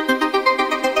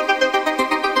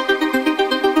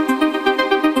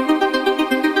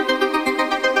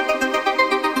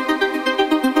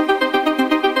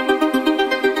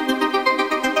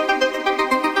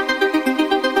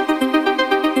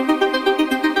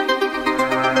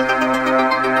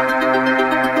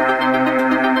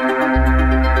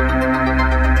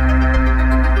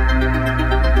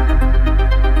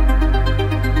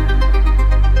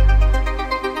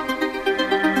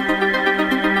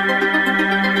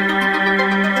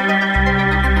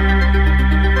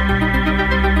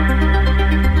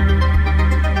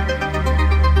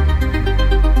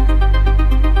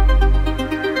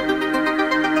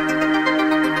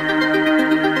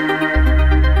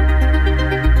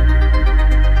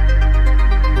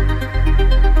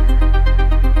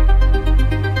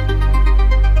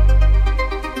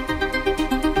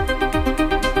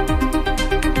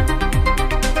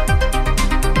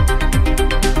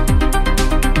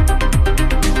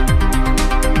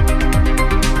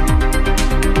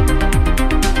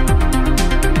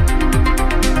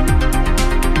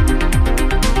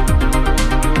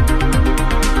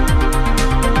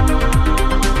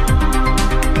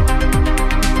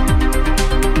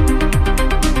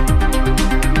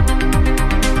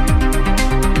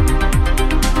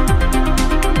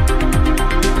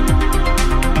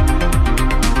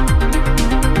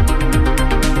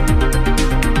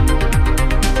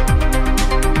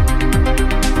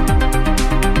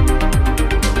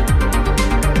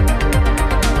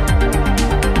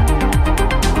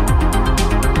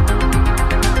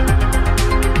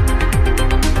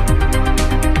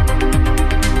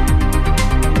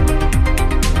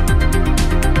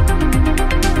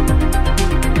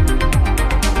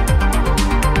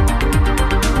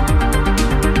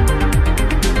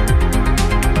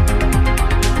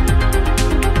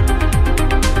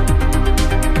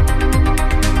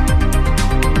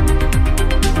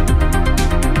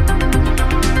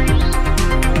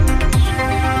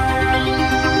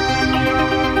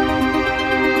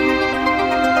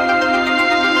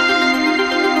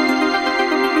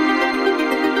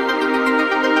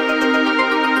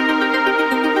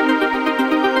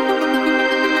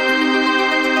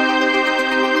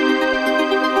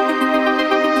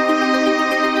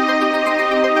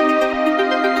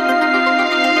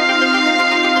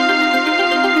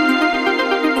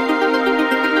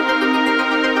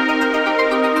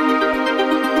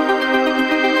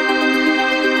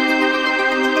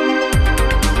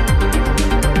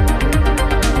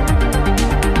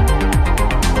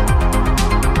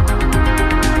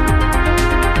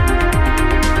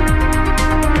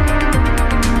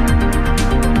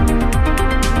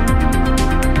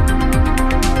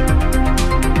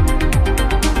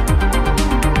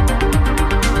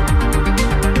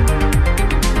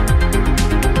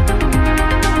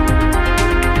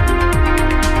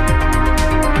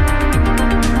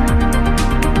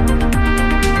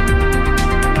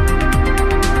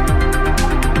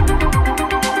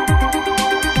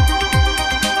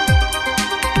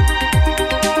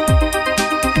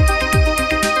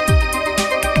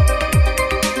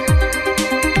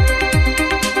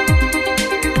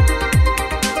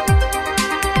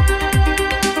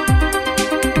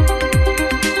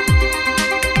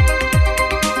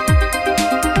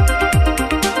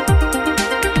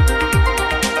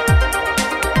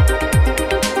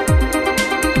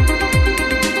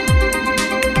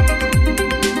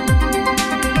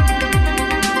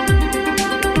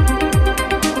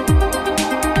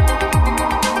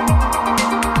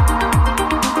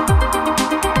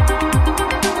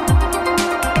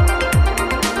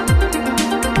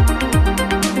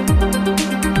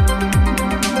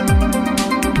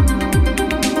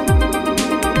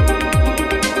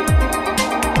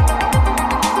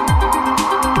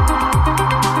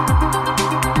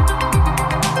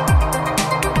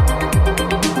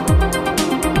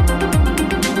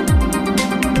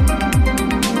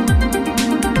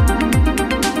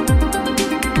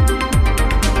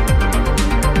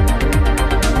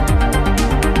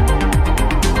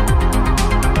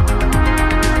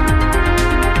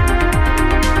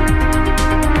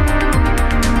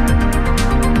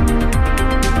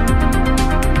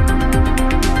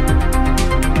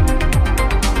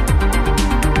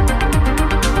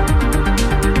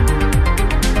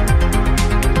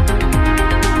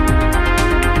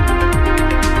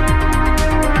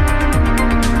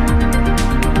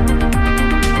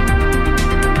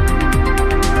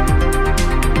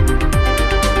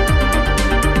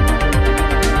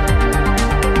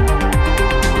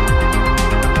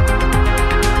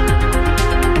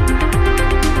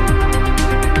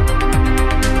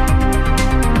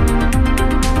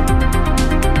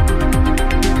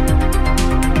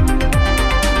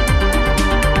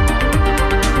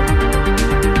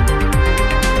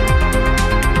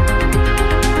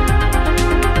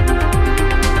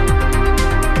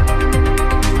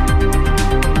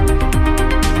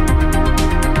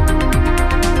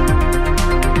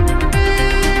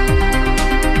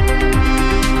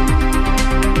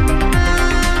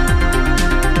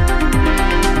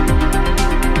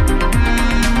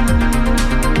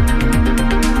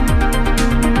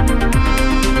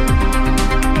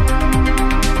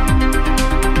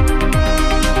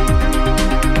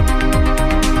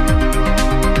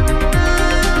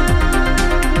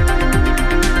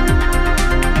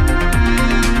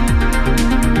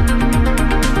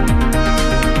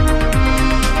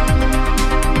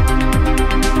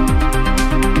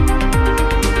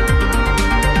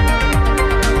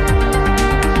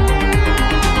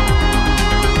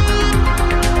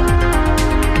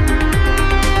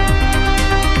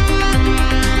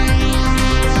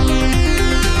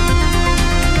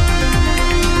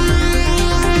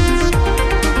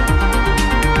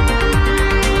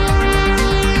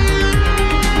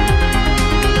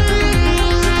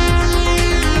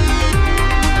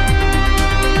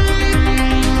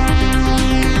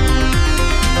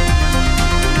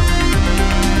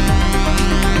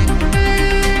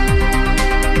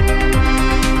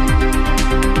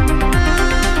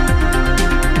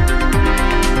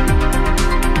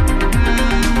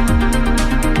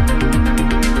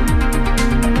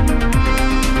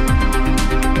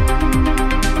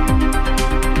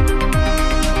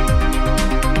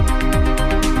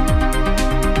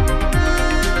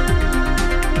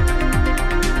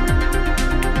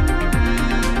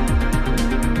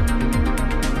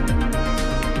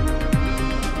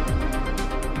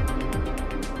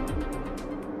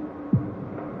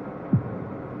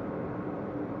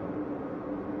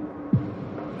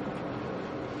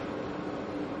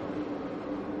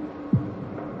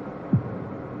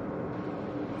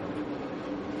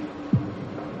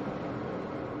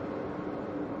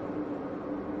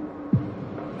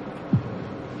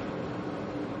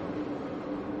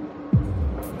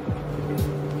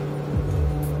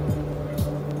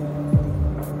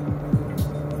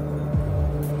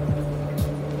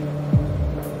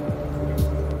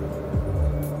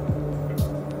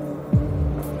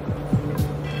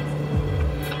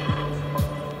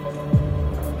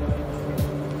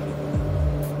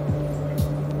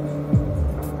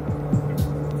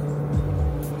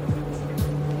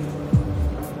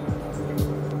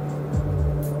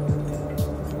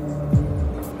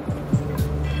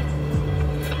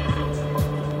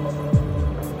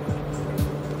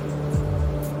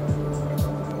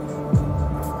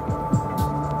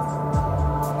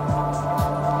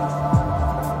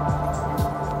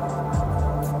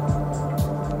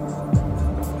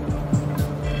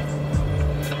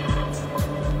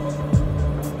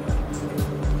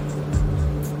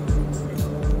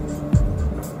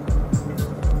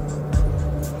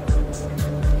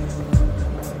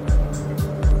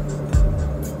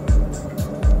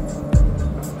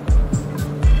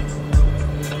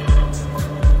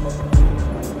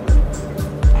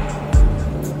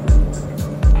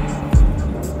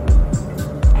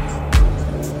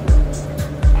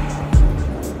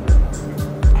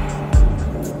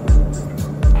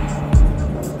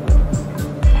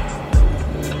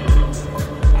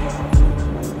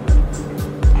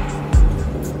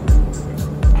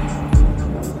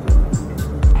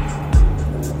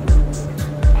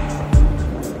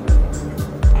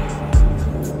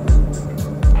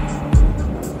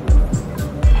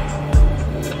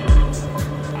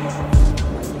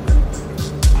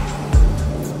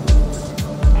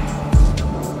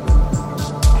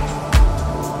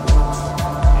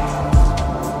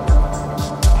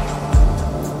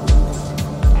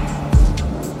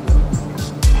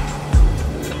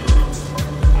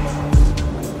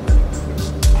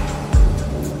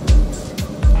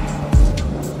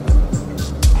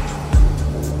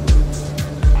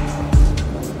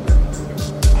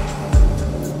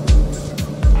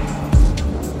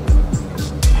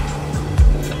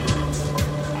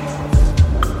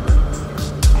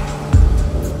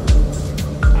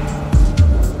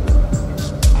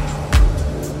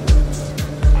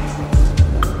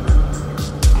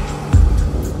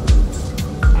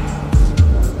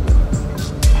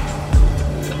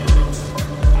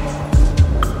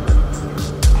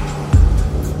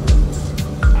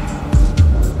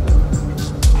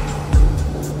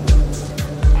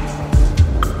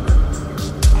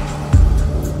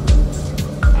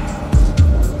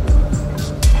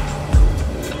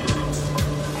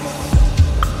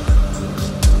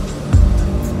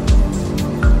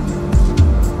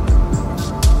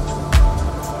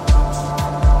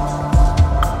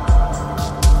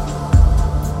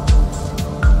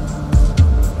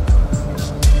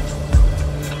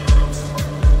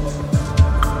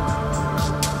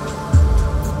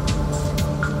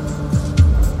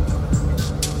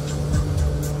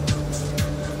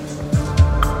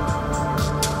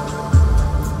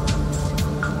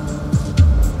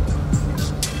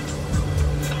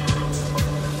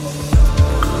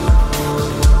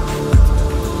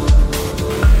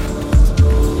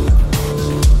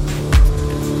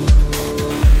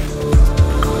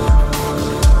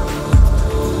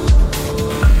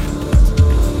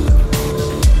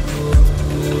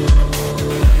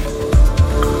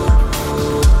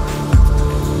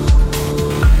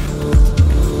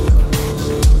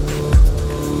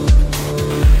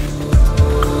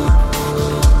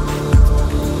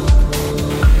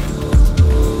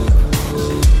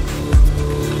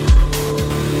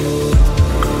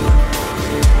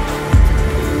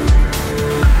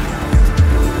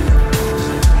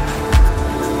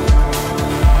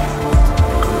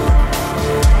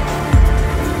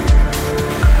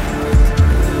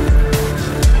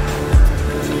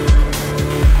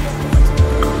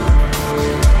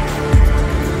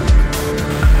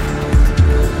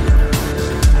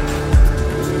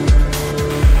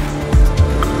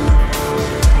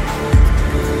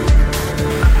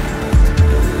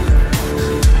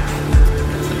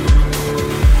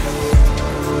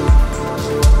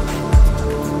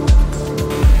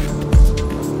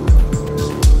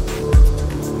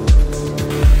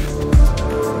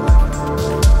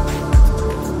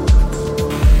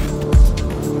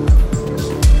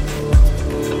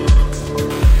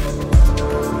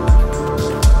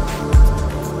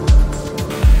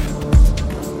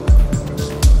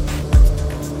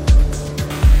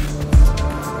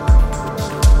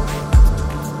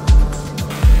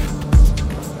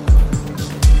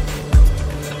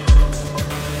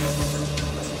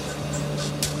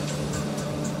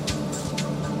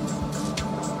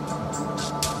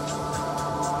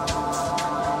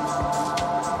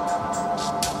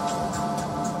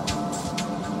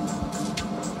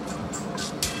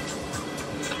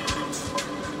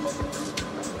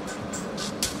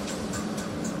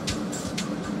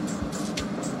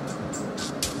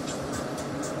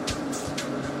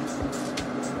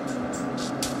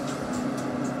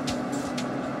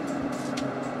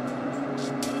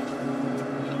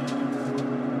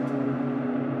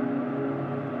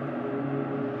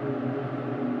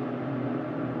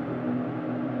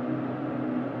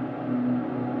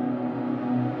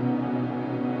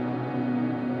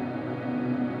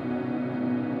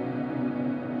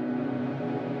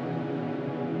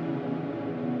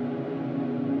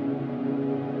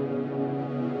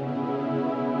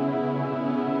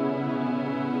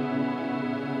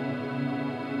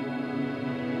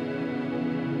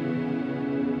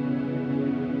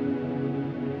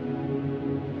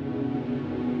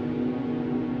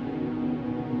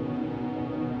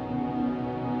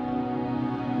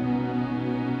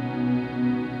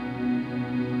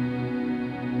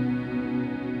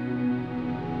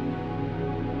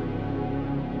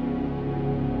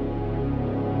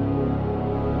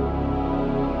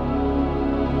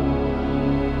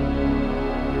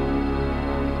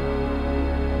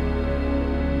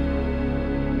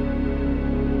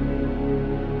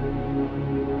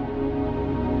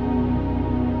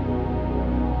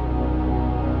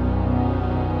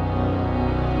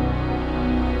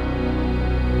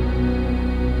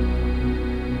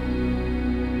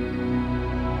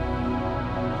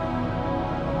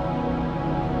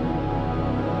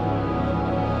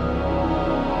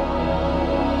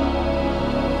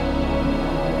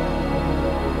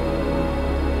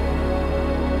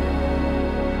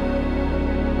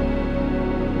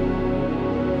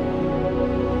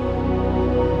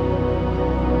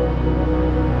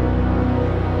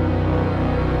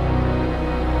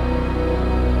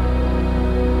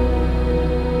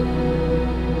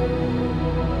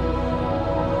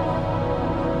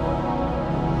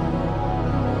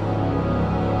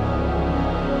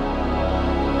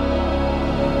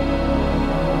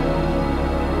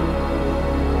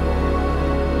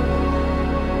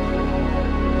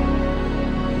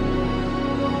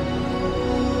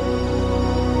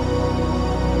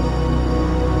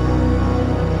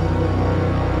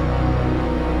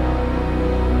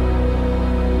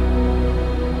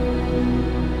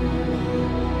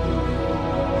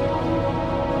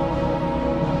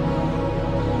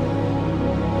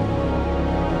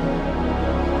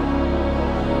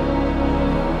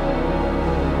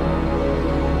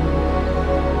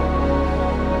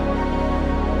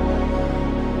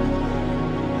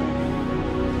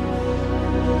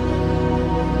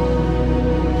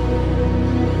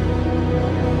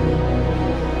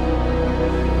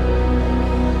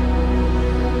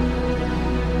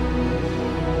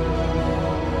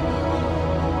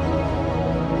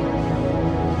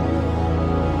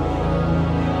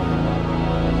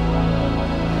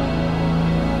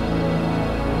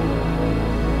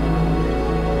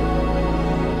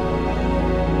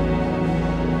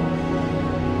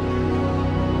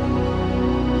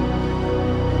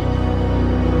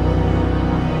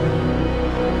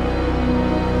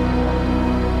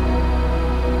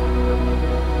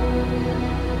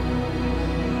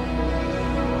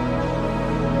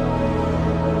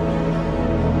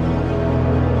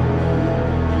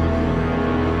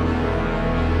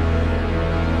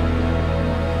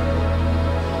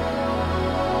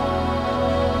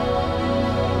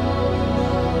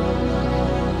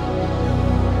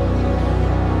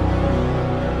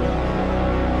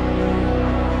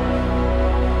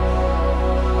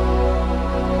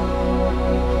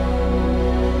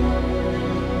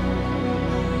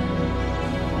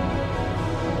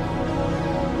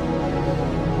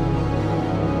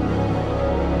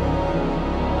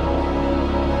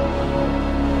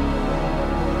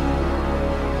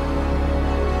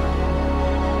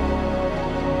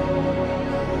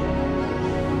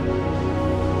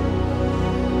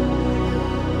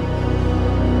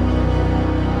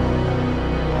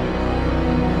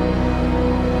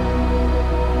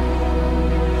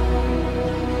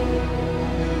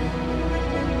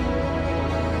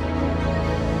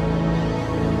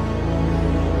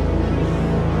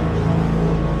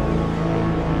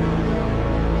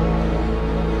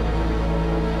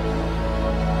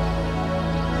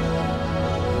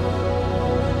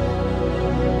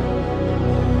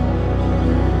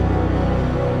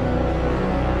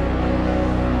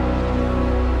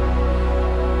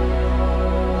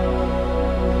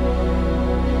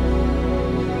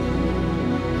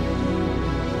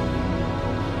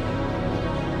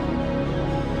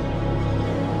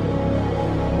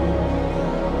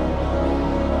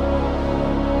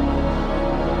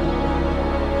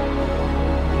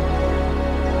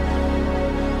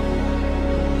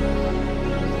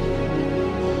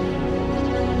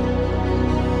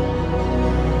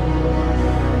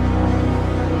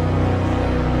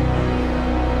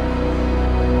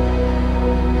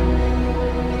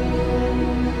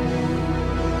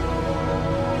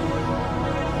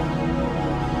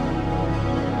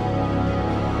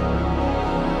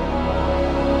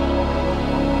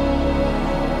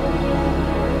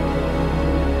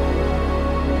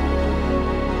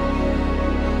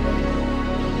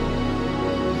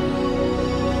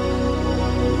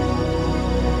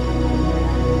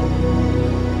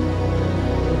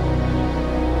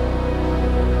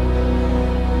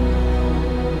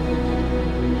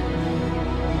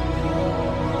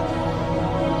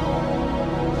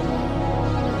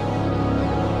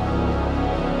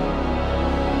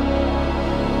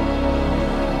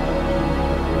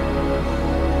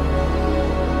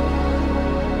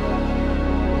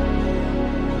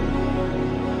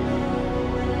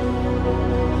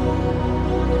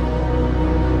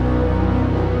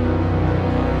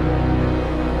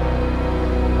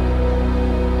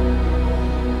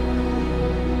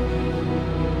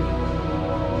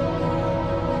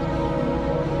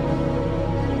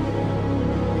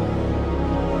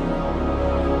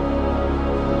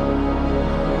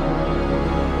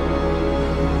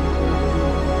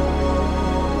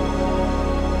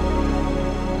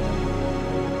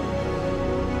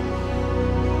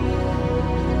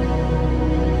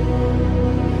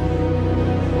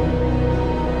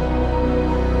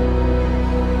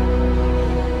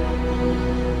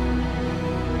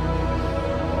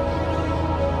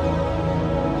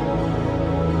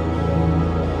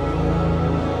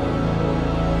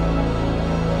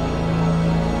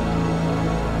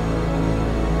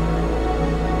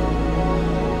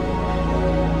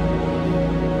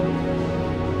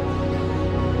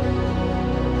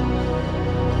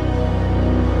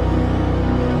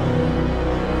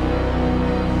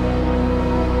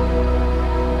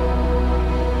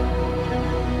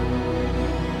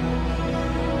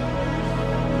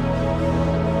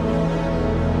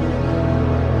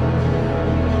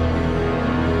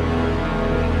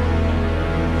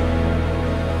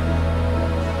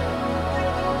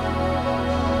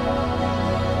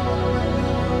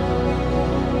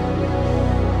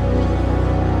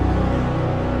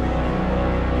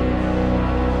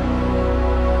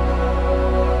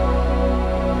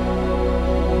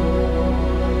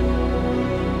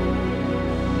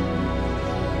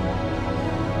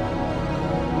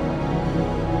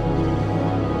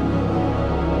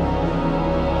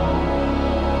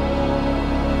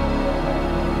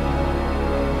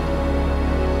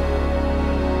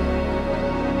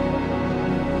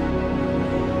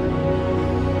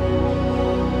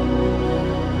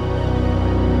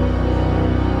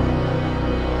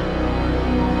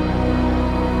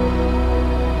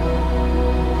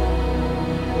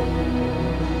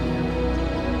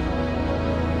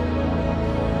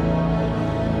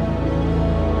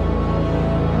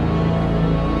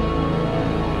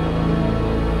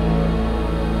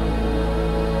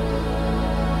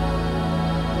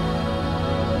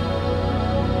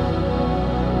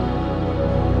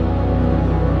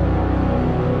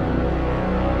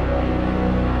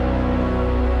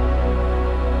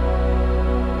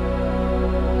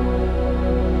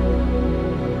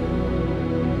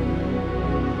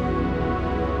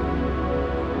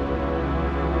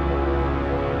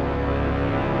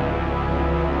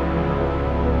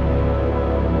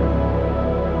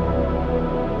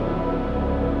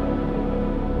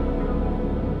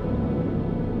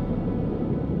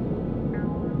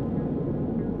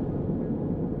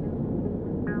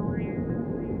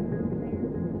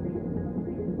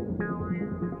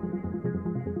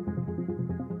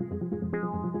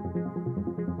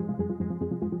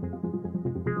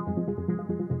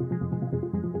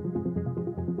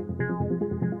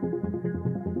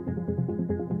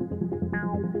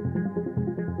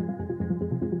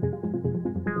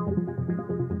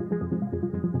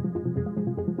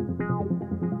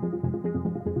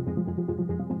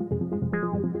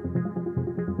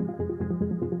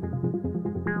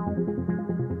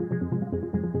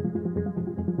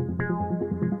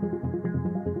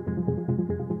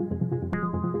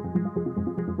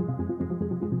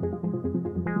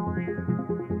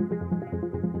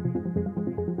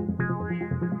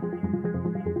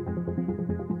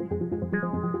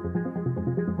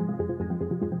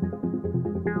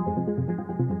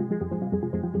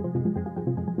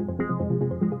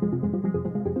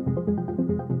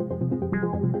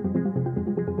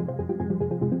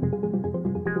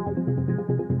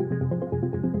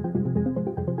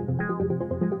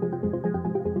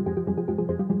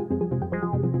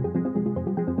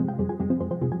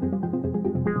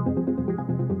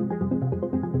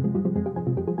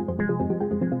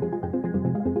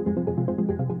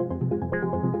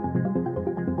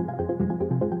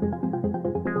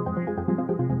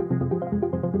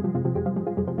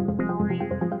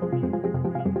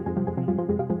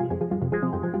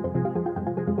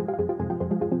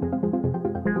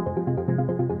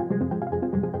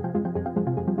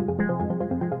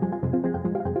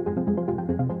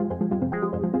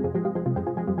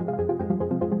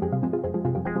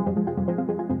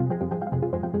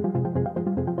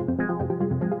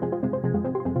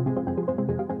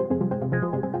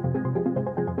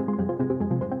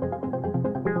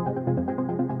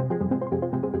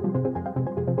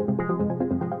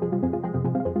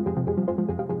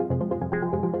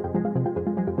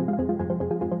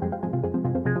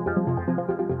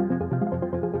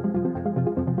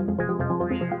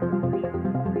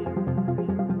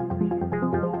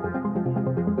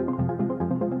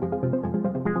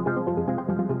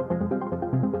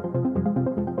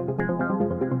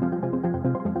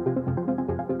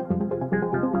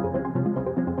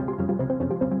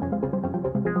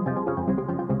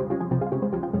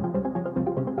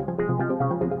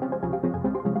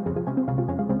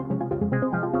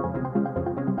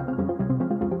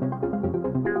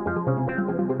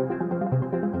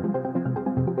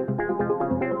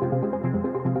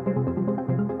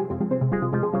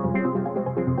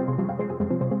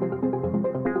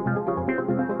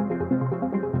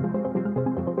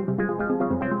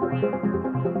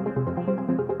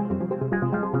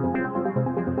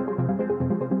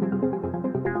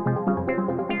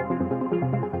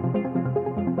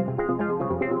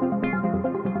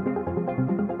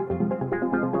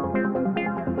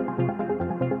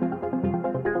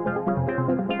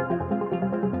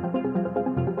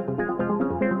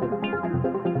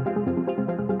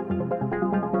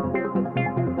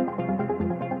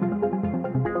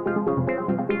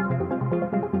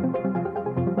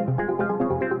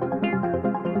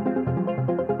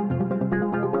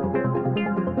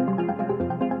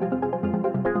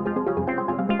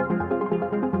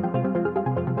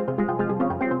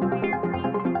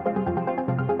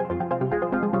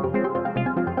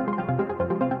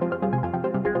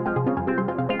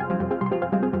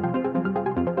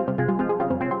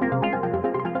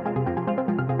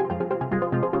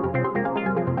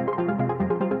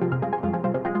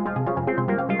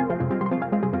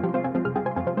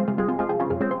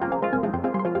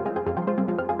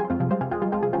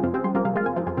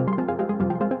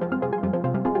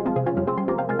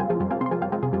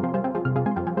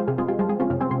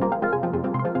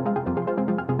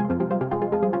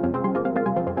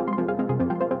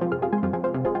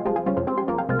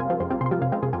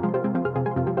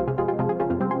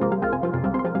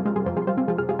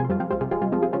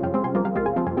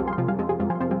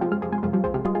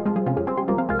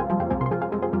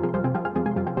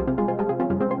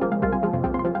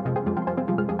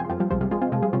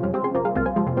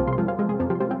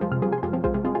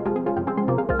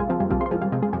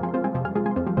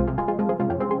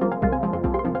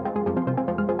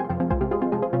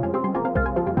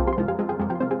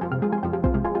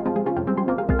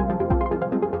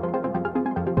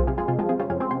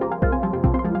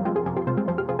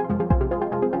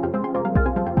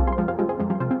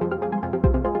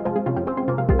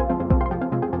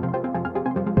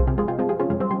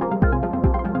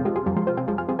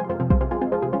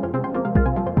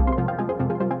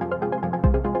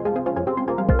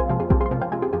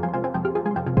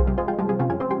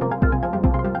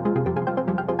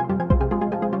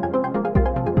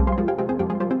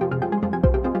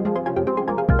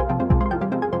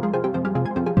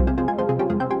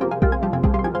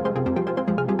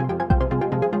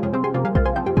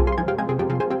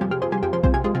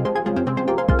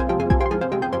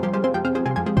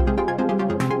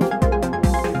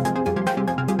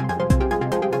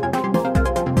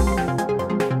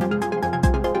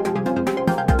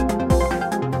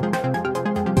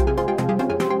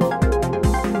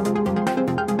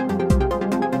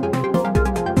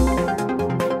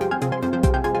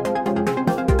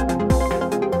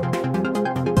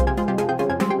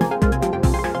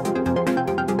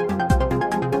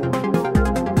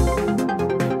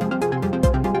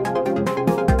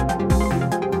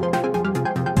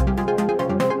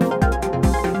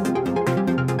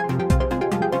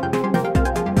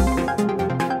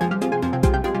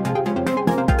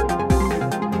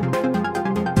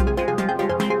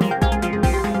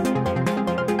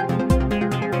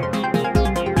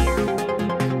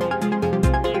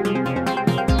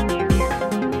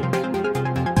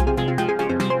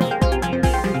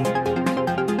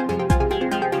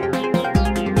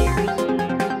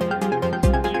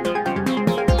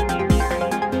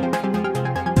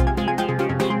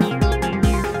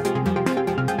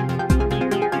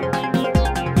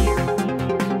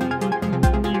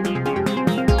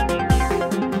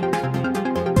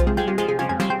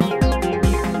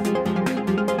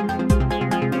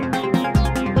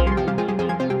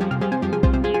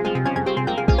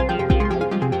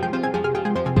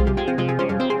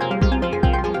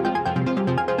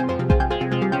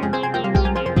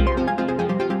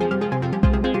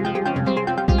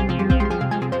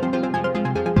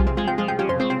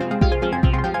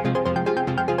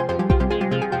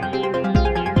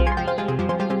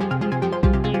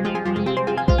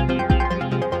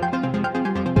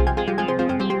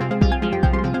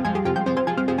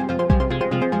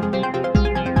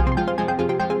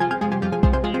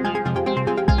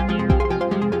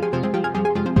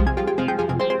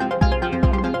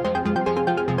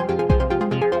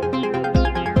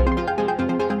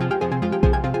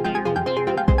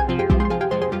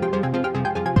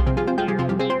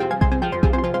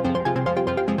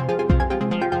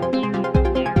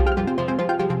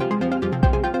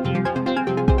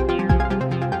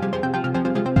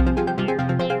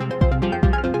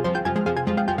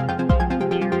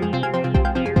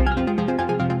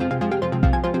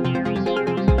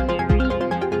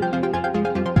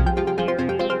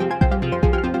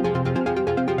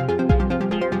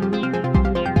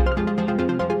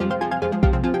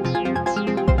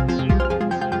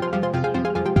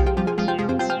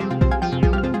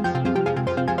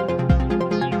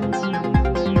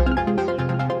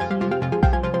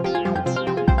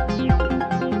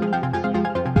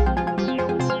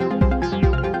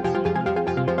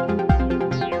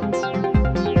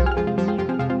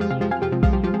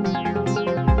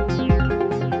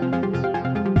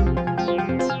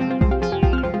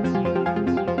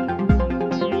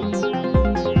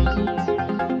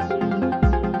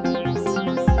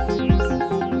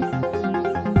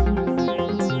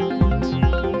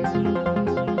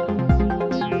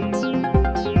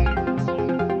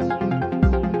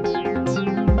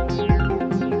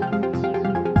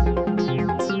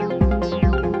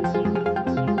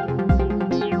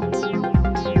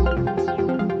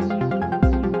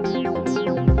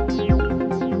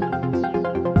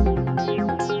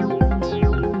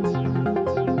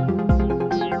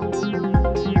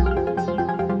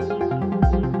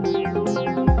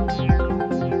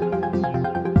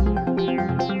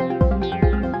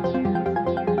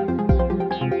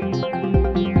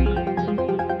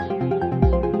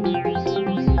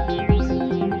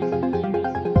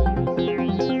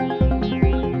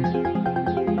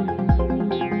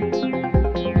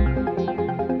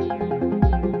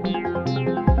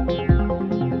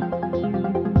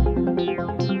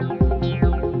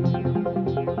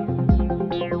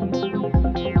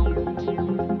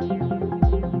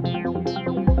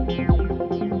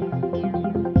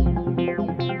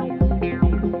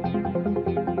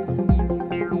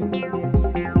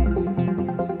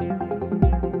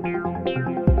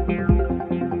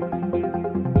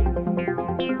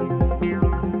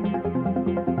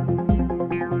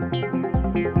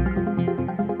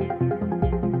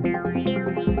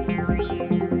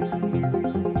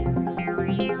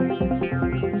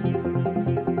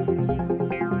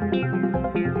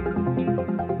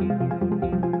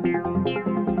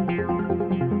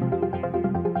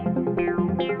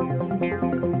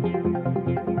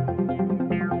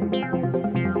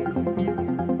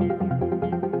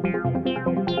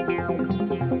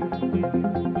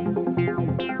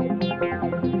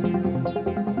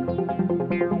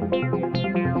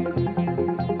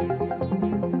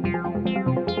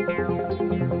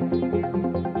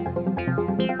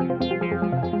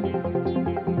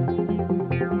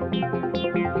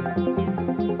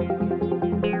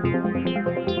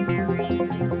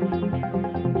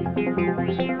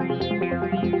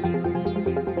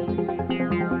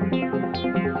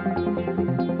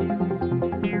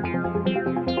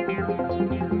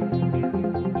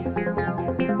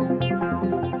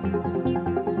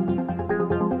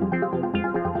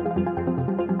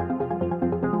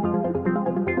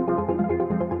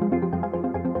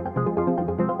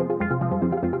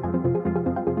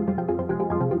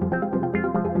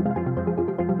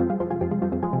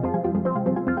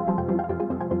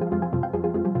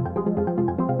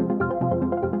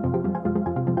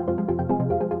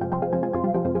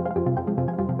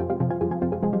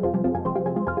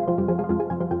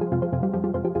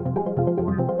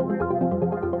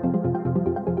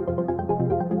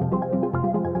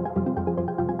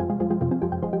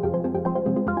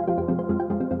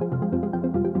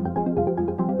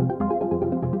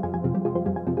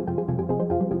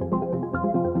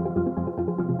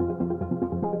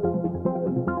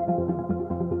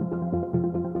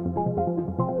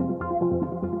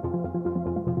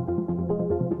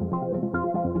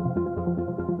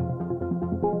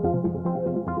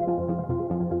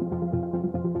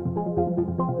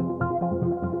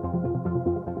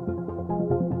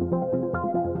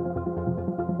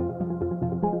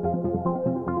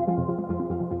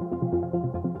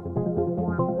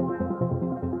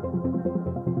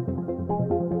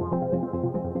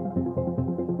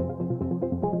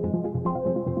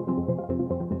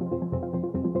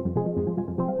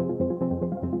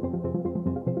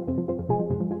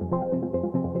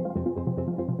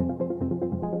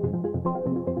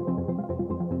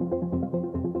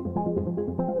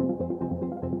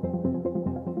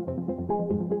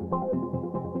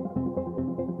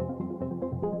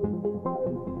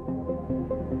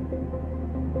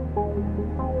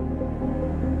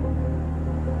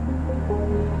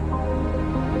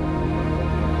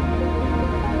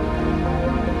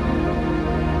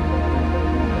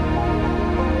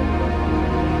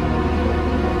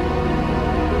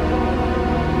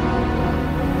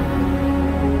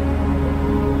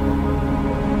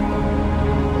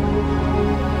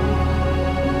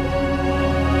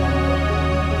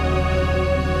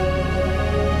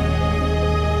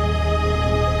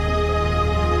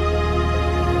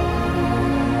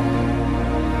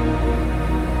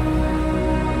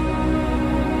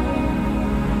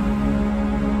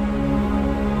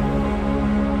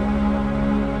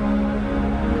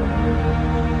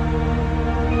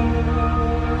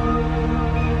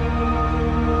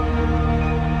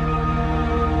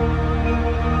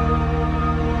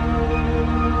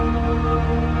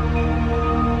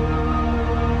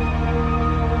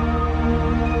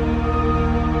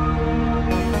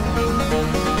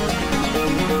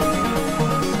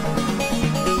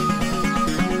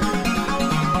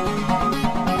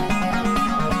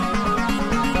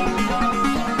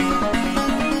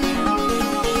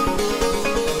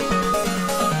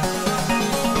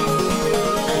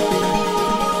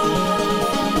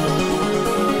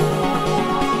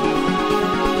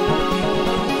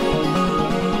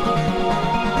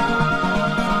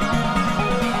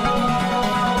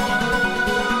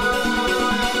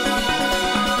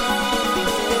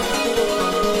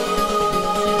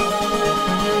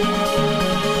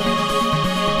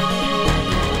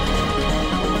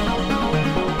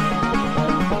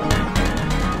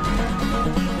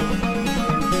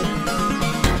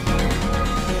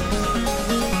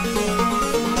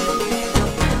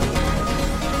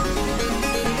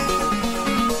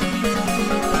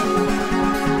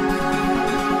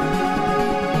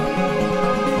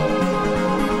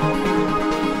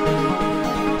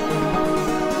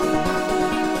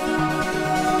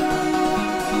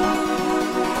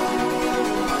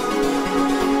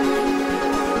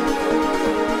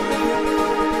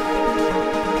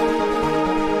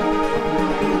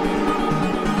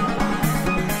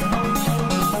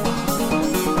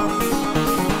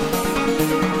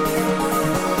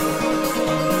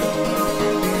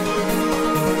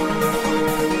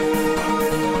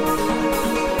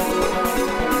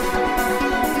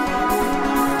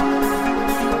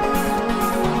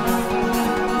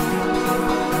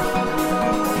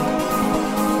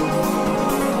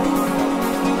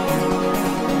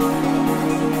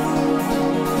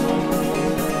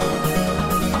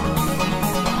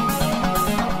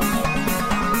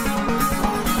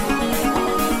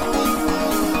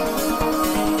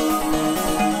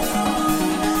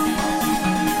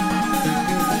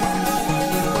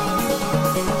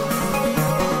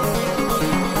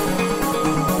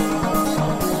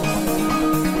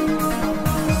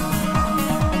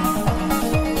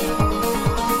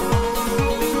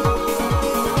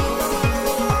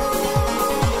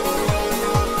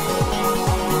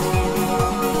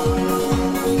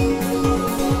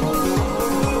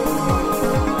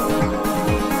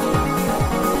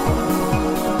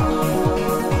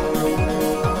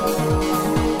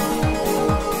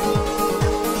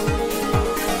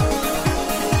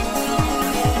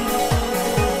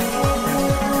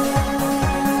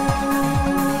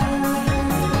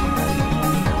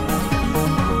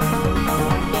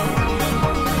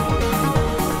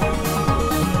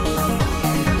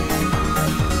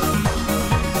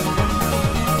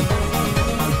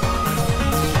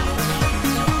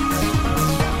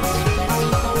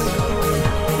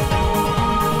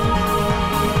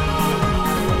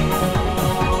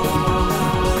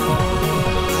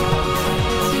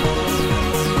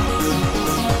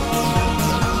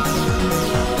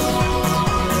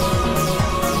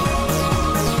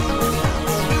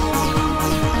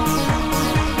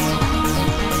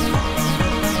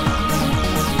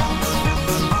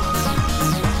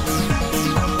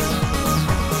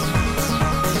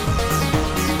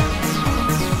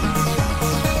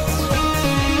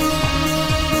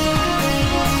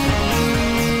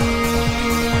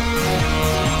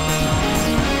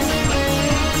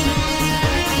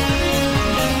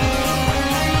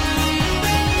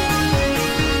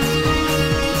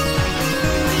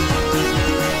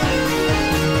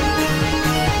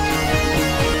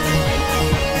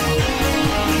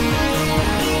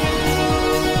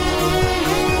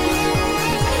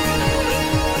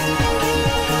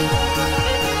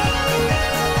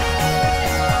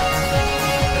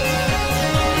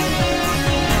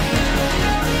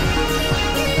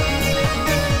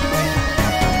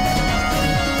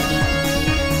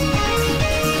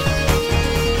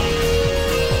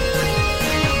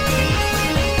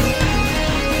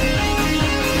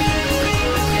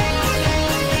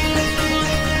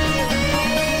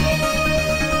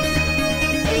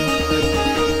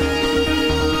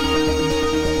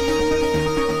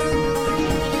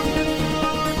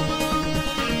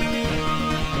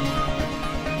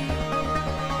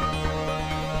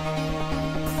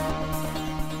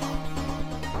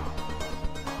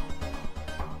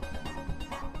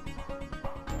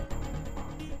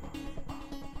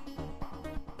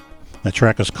 That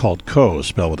track is called Co,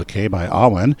 spelled with a K, by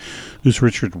Awen, who's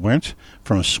Richard Went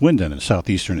from Swindon in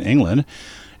southeastern England.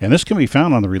 And this can be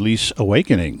found on the release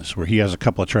Awakenings, where he has a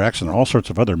couple of tracks and all sorts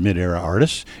of other mid-era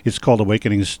artists. It's called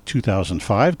Awakenings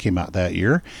 2005, came out that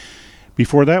year.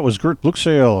 Before that was Gert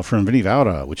Bloekseil from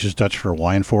Vinivouda, which is Dutch for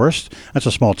wine forest. That's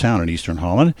a small town in eastern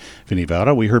Holland.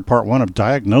 Vinivouda, we heard part one of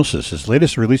Diagnosis, his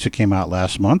latest release that came out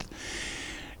last month.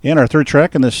 And our third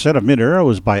track in this set of mid-era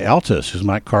was by Altus, who's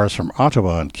Mike Carr's from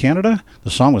Ottawa in Canada.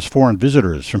 The song was Foreign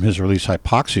Visitors from his release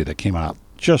Hypoxia that came out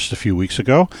just a few weeks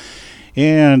ago.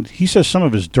 And he says some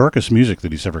of his darkest music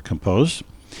that he's ever composed.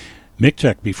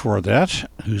 Miktek before that,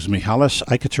 who's Mihalis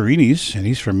Ikaterinis, and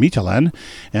he's from Mytilene,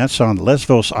 and that's on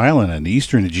Lesvos Island in the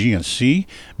eastern Aegean Sea.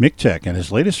 Miktek, and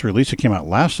his latest release that came out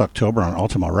last October on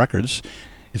Ultima Records.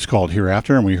 It's called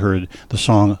Hereafter, and we heard the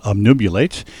song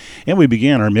Omnubulate. And we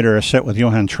began our mid-era set with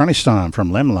Johan Tranistan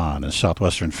from Lemlan in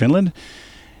southwestern Finland.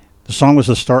 The song was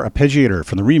the Star Arpeggiator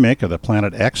from the remake of the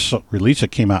Planet X release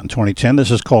that came out in 2010.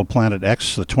 This is called Planet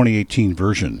X, the 2018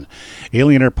 version.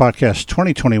 Alien Air Podcast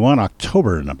 2021,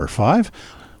 October number 5.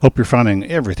 Hope you're finding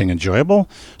everything enjoyable.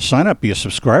 Sign up, be a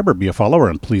subscriber, be a follower,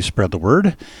 and please spread the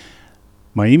word.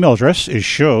 My email address is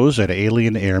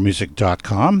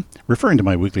shows@alienairmusic.com, referring to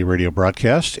my weekly radio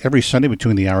broadcast every Sunday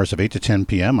between the hours of 8 to 10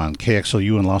 p.m. on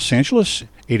KXLU in Los Angeles,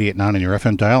 88.9 on your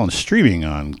FM dial, and streaming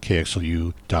on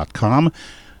KXLU.com.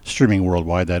 Streaming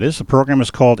worldwide, that is. The program is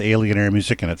called Alien Air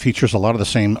Music, and it features a lot of the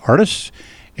same artists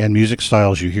and music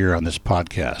styles you hear on this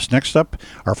podcast. Next up,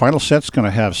 our final set's going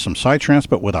to have some psytrance,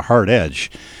 but with a hard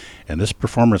edge. And this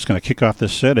performer that's going to kick off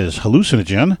this set is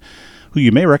Hallucinogen, who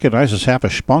you may recognize as half a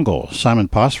Spangle, Simon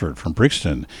Posford from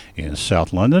Brixton in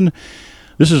South London.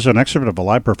 This is an excerpt of a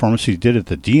live performance he did at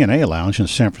the DNA Lounge in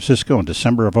San Francisco in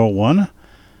December of 2001.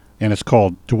 And it's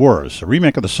called Dwarves, a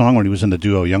remake of the song when he was in the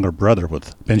duo Younger Brother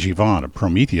with Benji Vaughn of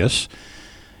Prometheus.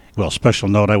 Well, special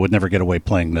note, I would never get away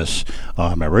playing this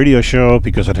on my radio show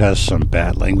because it has some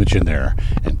bad language in there.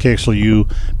 And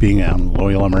KXLU, being on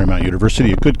Loyola Marymount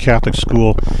University, a good Catholic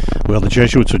school, well, the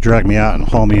Jesuits would drag me out and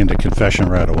haul me into confession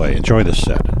right away. Enjoy this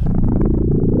set.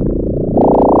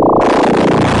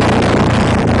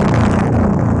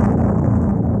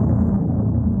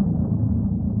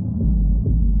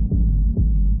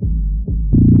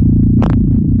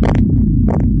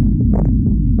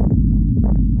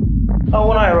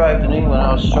 When I arrived in England,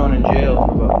 I was thrown in jail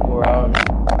for about 4 hours,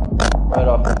 right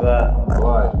off the bat.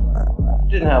 Why?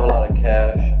 Didn't have a lot of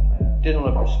cash, didn't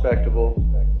look respectable,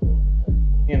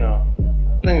 you know,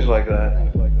 things like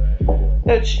that.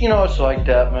 It's, you know, it's like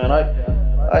that, man.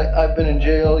 I've been in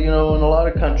jail, you know, in a lot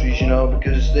of countries, you know,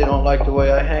 because they don't like the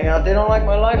way I hang out. They don't like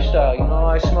my lifestyle, you know.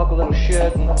 I smoke a little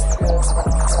shit and I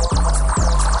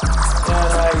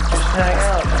just hang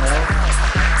out, you know.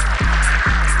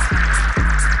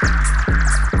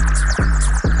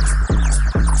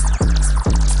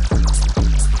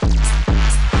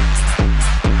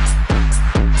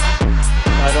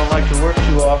 Work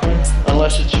too often,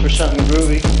 unless it's for something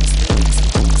groovy.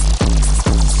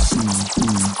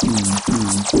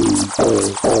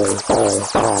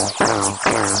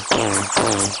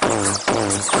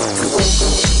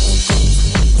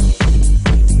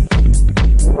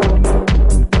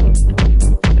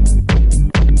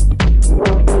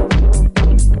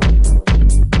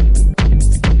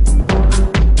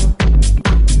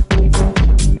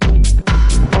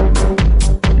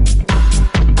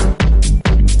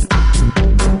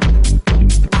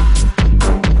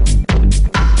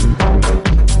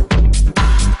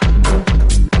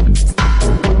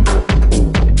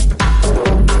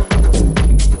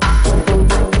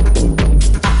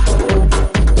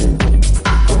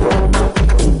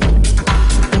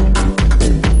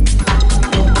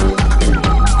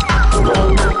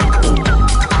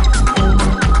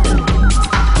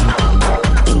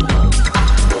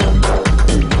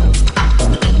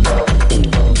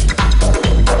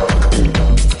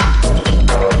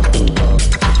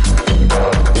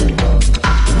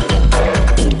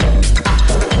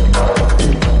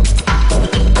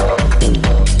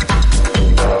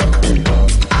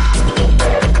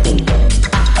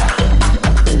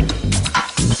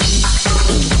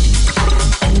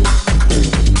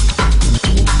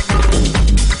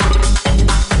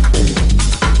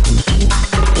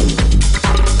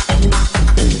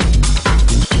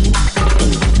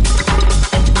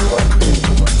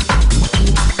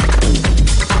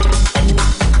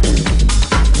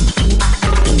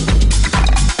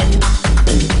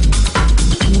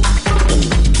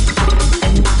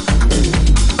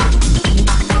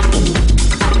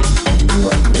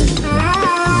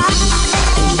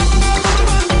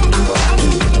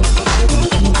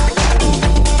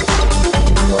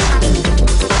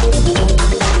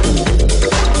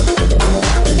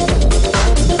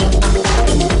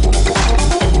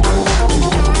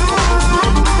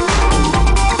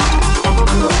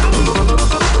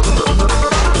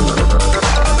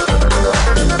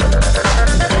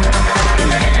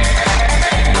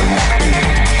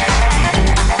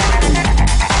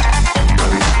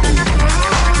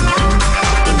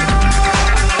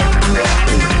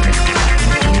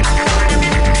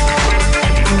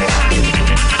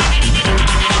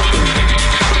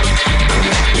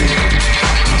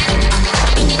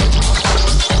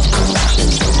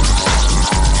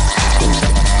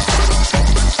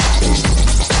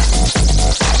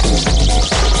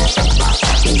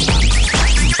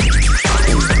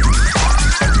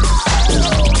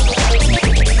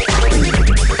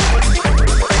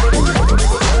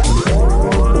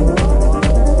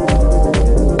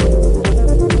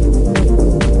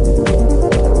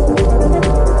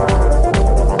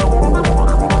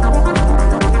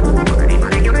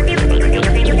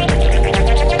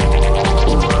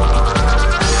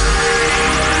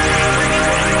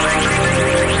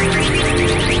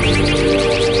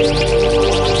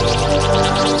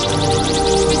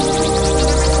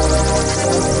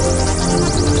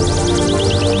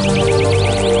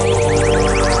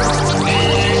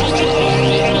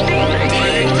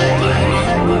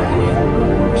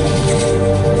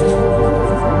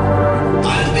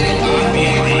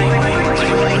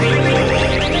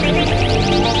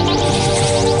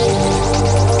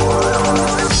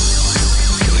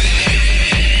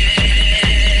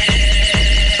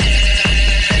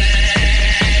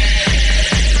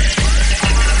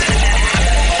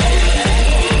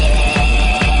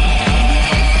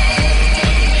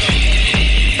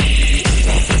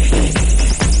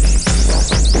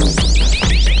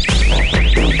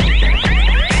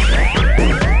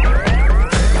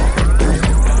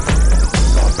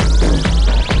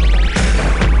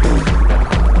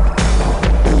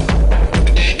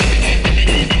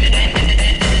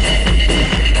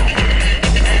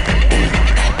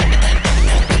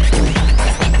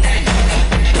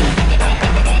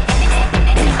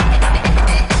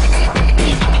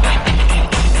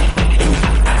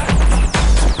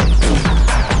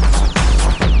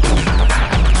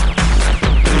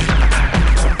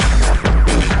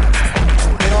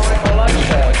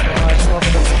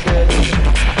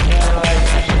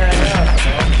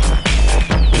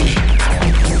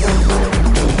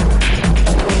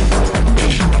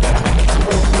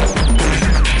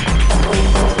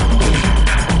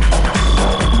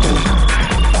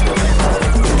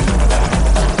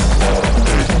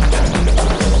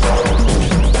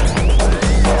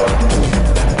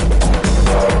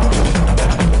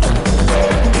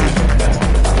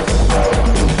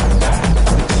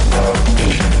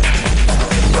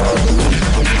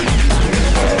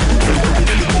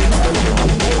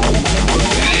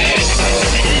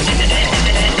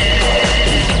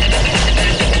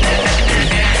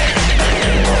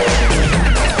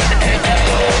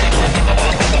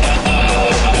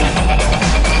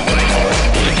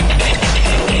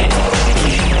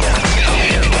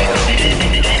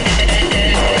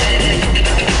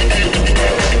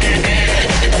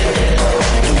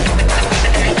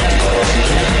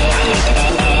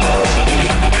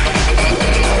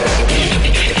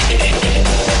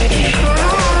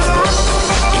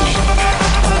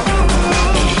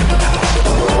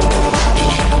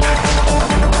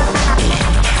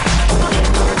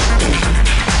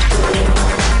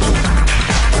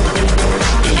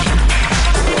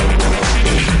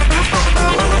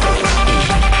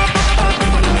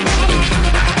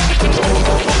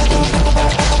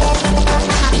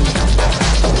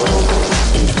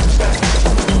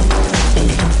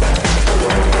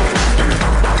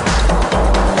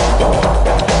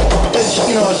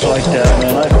 it's like that,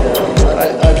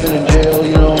 man. I've been in jail,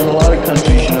 you know, in a lot of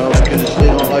countries, you know, because they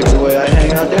don't like the way I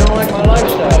hang out. They don't like my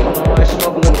lifestyle, you know. I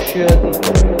smoke a little shit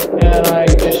and I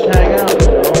just hang out, you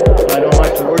know. I don't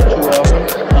like to work too often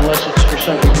unless it's for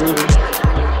something groovy.